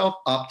set yourself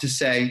up to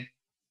say,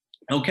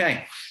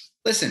 okay,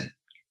 listen,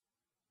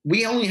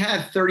 we only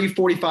have 30,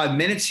 45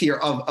 minutes here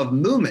of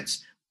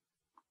movements.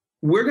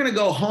 We're going to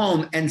go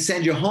home and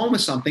send you home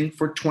with something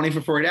for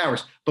 24, 48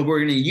 hours, but we're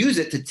going to use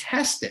it to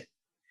test it.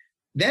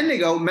 Then they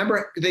go,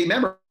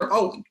 remember,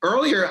 oh,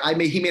 earlier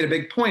he made a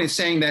big point of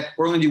saying that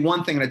we're going to do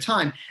one thing at a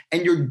time.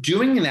 And you're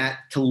doing that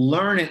to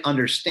learn and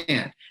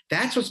understand.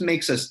 That's what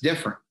makes us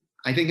different.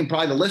 I think, and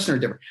probably the listener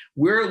different.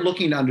 We're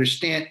looking to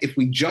understand if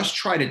we just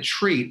try to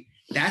treat,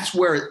 that's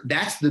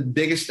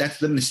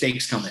the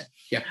mistakes come in.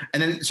 Yeah.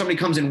 And then somebody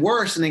comes in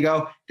worse and they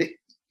go, they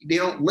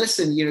don't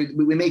listen.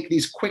 We make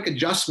these quick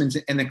adjustments,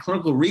 and the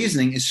clinical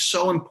reasoning is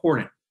so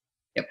important.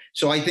 Yep.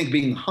 So I think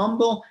being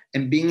humble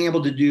and being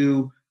able to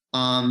do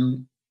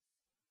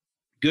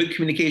good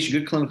communication,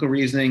 good clinical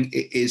reasoning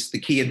is the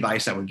key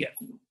advice I would give.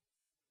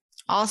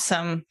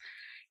 Awesome.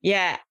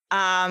 Yeah.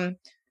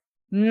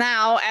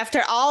 Now,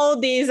 after all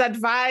these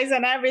advice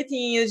and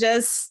everything you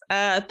just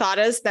taught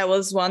us, that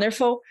was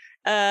wonderful.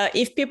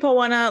 If people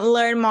want to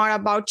learn more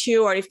about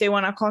you, or if they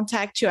want to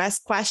contact you,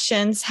 ask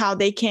questions, how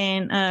they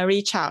can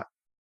reach out.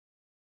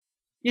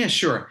 Yeah,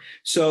 sure.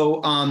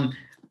 So a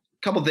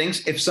couple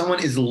things. If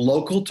someone is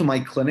local to my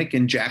clinic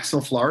in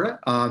Jacksonville, Florida,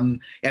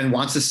 and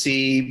wants to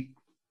see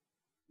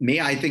me,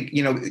 I think,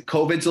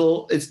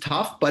 it's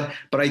tough, but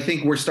I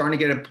think we're starting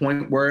to get a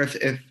point where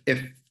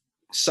if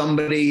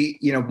somebody,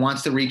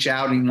 wants to reach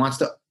out and wants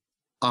to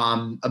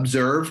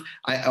observe,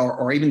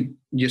 or even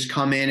just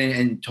come in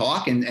and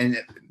talk and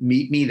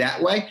meet me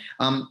that way.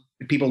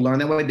 If people learn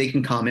that way, they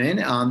can come in.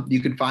 You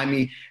can find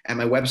me at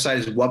my website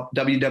is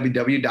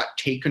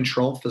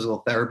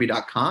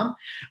www.takecontrolphysicaltherapy.com.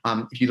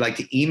 If you'd like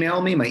to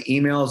email me, my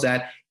email is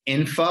at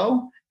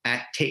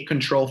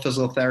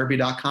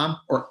info@takecontrolphysicaltherapy.com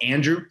or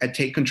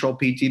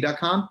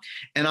andrew@takecontrolpt.com.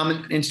 And I'm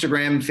on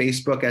Instagram and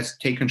Facebook as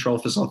Take Control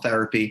Physical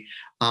Therapy.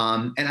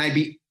 And I'd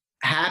be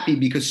happy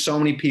because so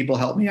many people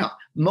help me out.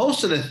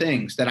 Most of the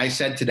things that I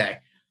said today,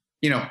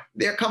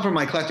 they come from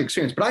my collective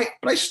experience, but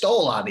I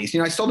stole a lot of these.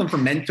 I stole them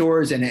from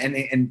mentors, and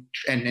a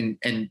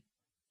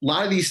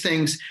lot of these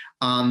things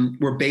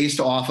were based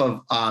off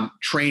of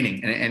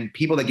training and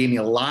people that gave me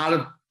a lot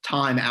of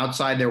time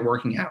outside their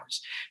working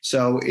hours.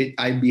 So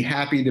I'd be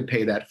happy to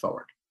pay that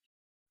forward.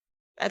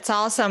 That's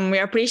awesome. We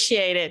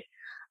appreciate it.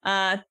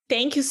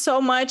 Thank you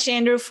so much,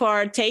 Andrew,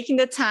 for taking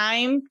the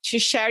time to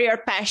share your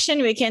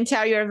passion. We can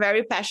tell you're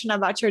very passionate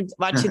about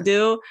what you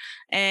do,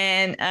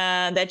 and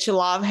that you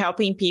love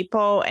helping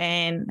people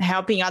and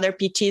helping other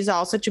PTs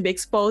also to be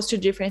exposed to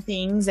different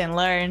things and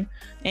learn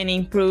and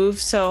improve.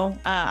 So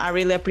I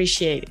really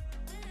appreciate it.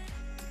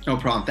 No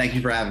problem. Thank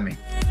you for having me.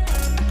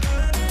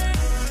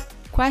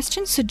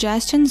 Questions,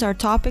 suggestions, or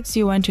topics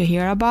you want to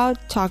hear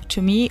about, talk to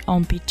me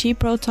on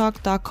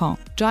ptprotalk.com.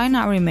 Join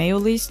our email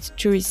list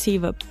to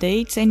receive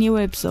updates and new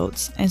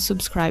episodes, and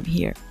subscribe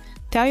here.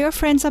 Tell your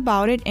friends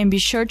about it and be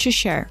sure to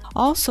share.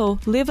 Also,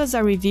 leave us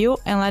a review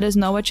and let us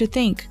know what you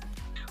think.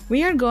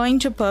 We are going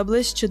to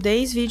publish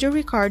today's video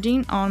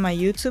recording on my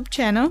YouTube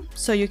channel,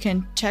 so you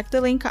can check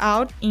the link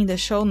out in the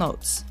show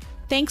notes.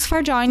 Thanks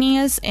for joining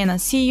us, and I'll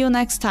see you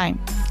next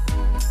time.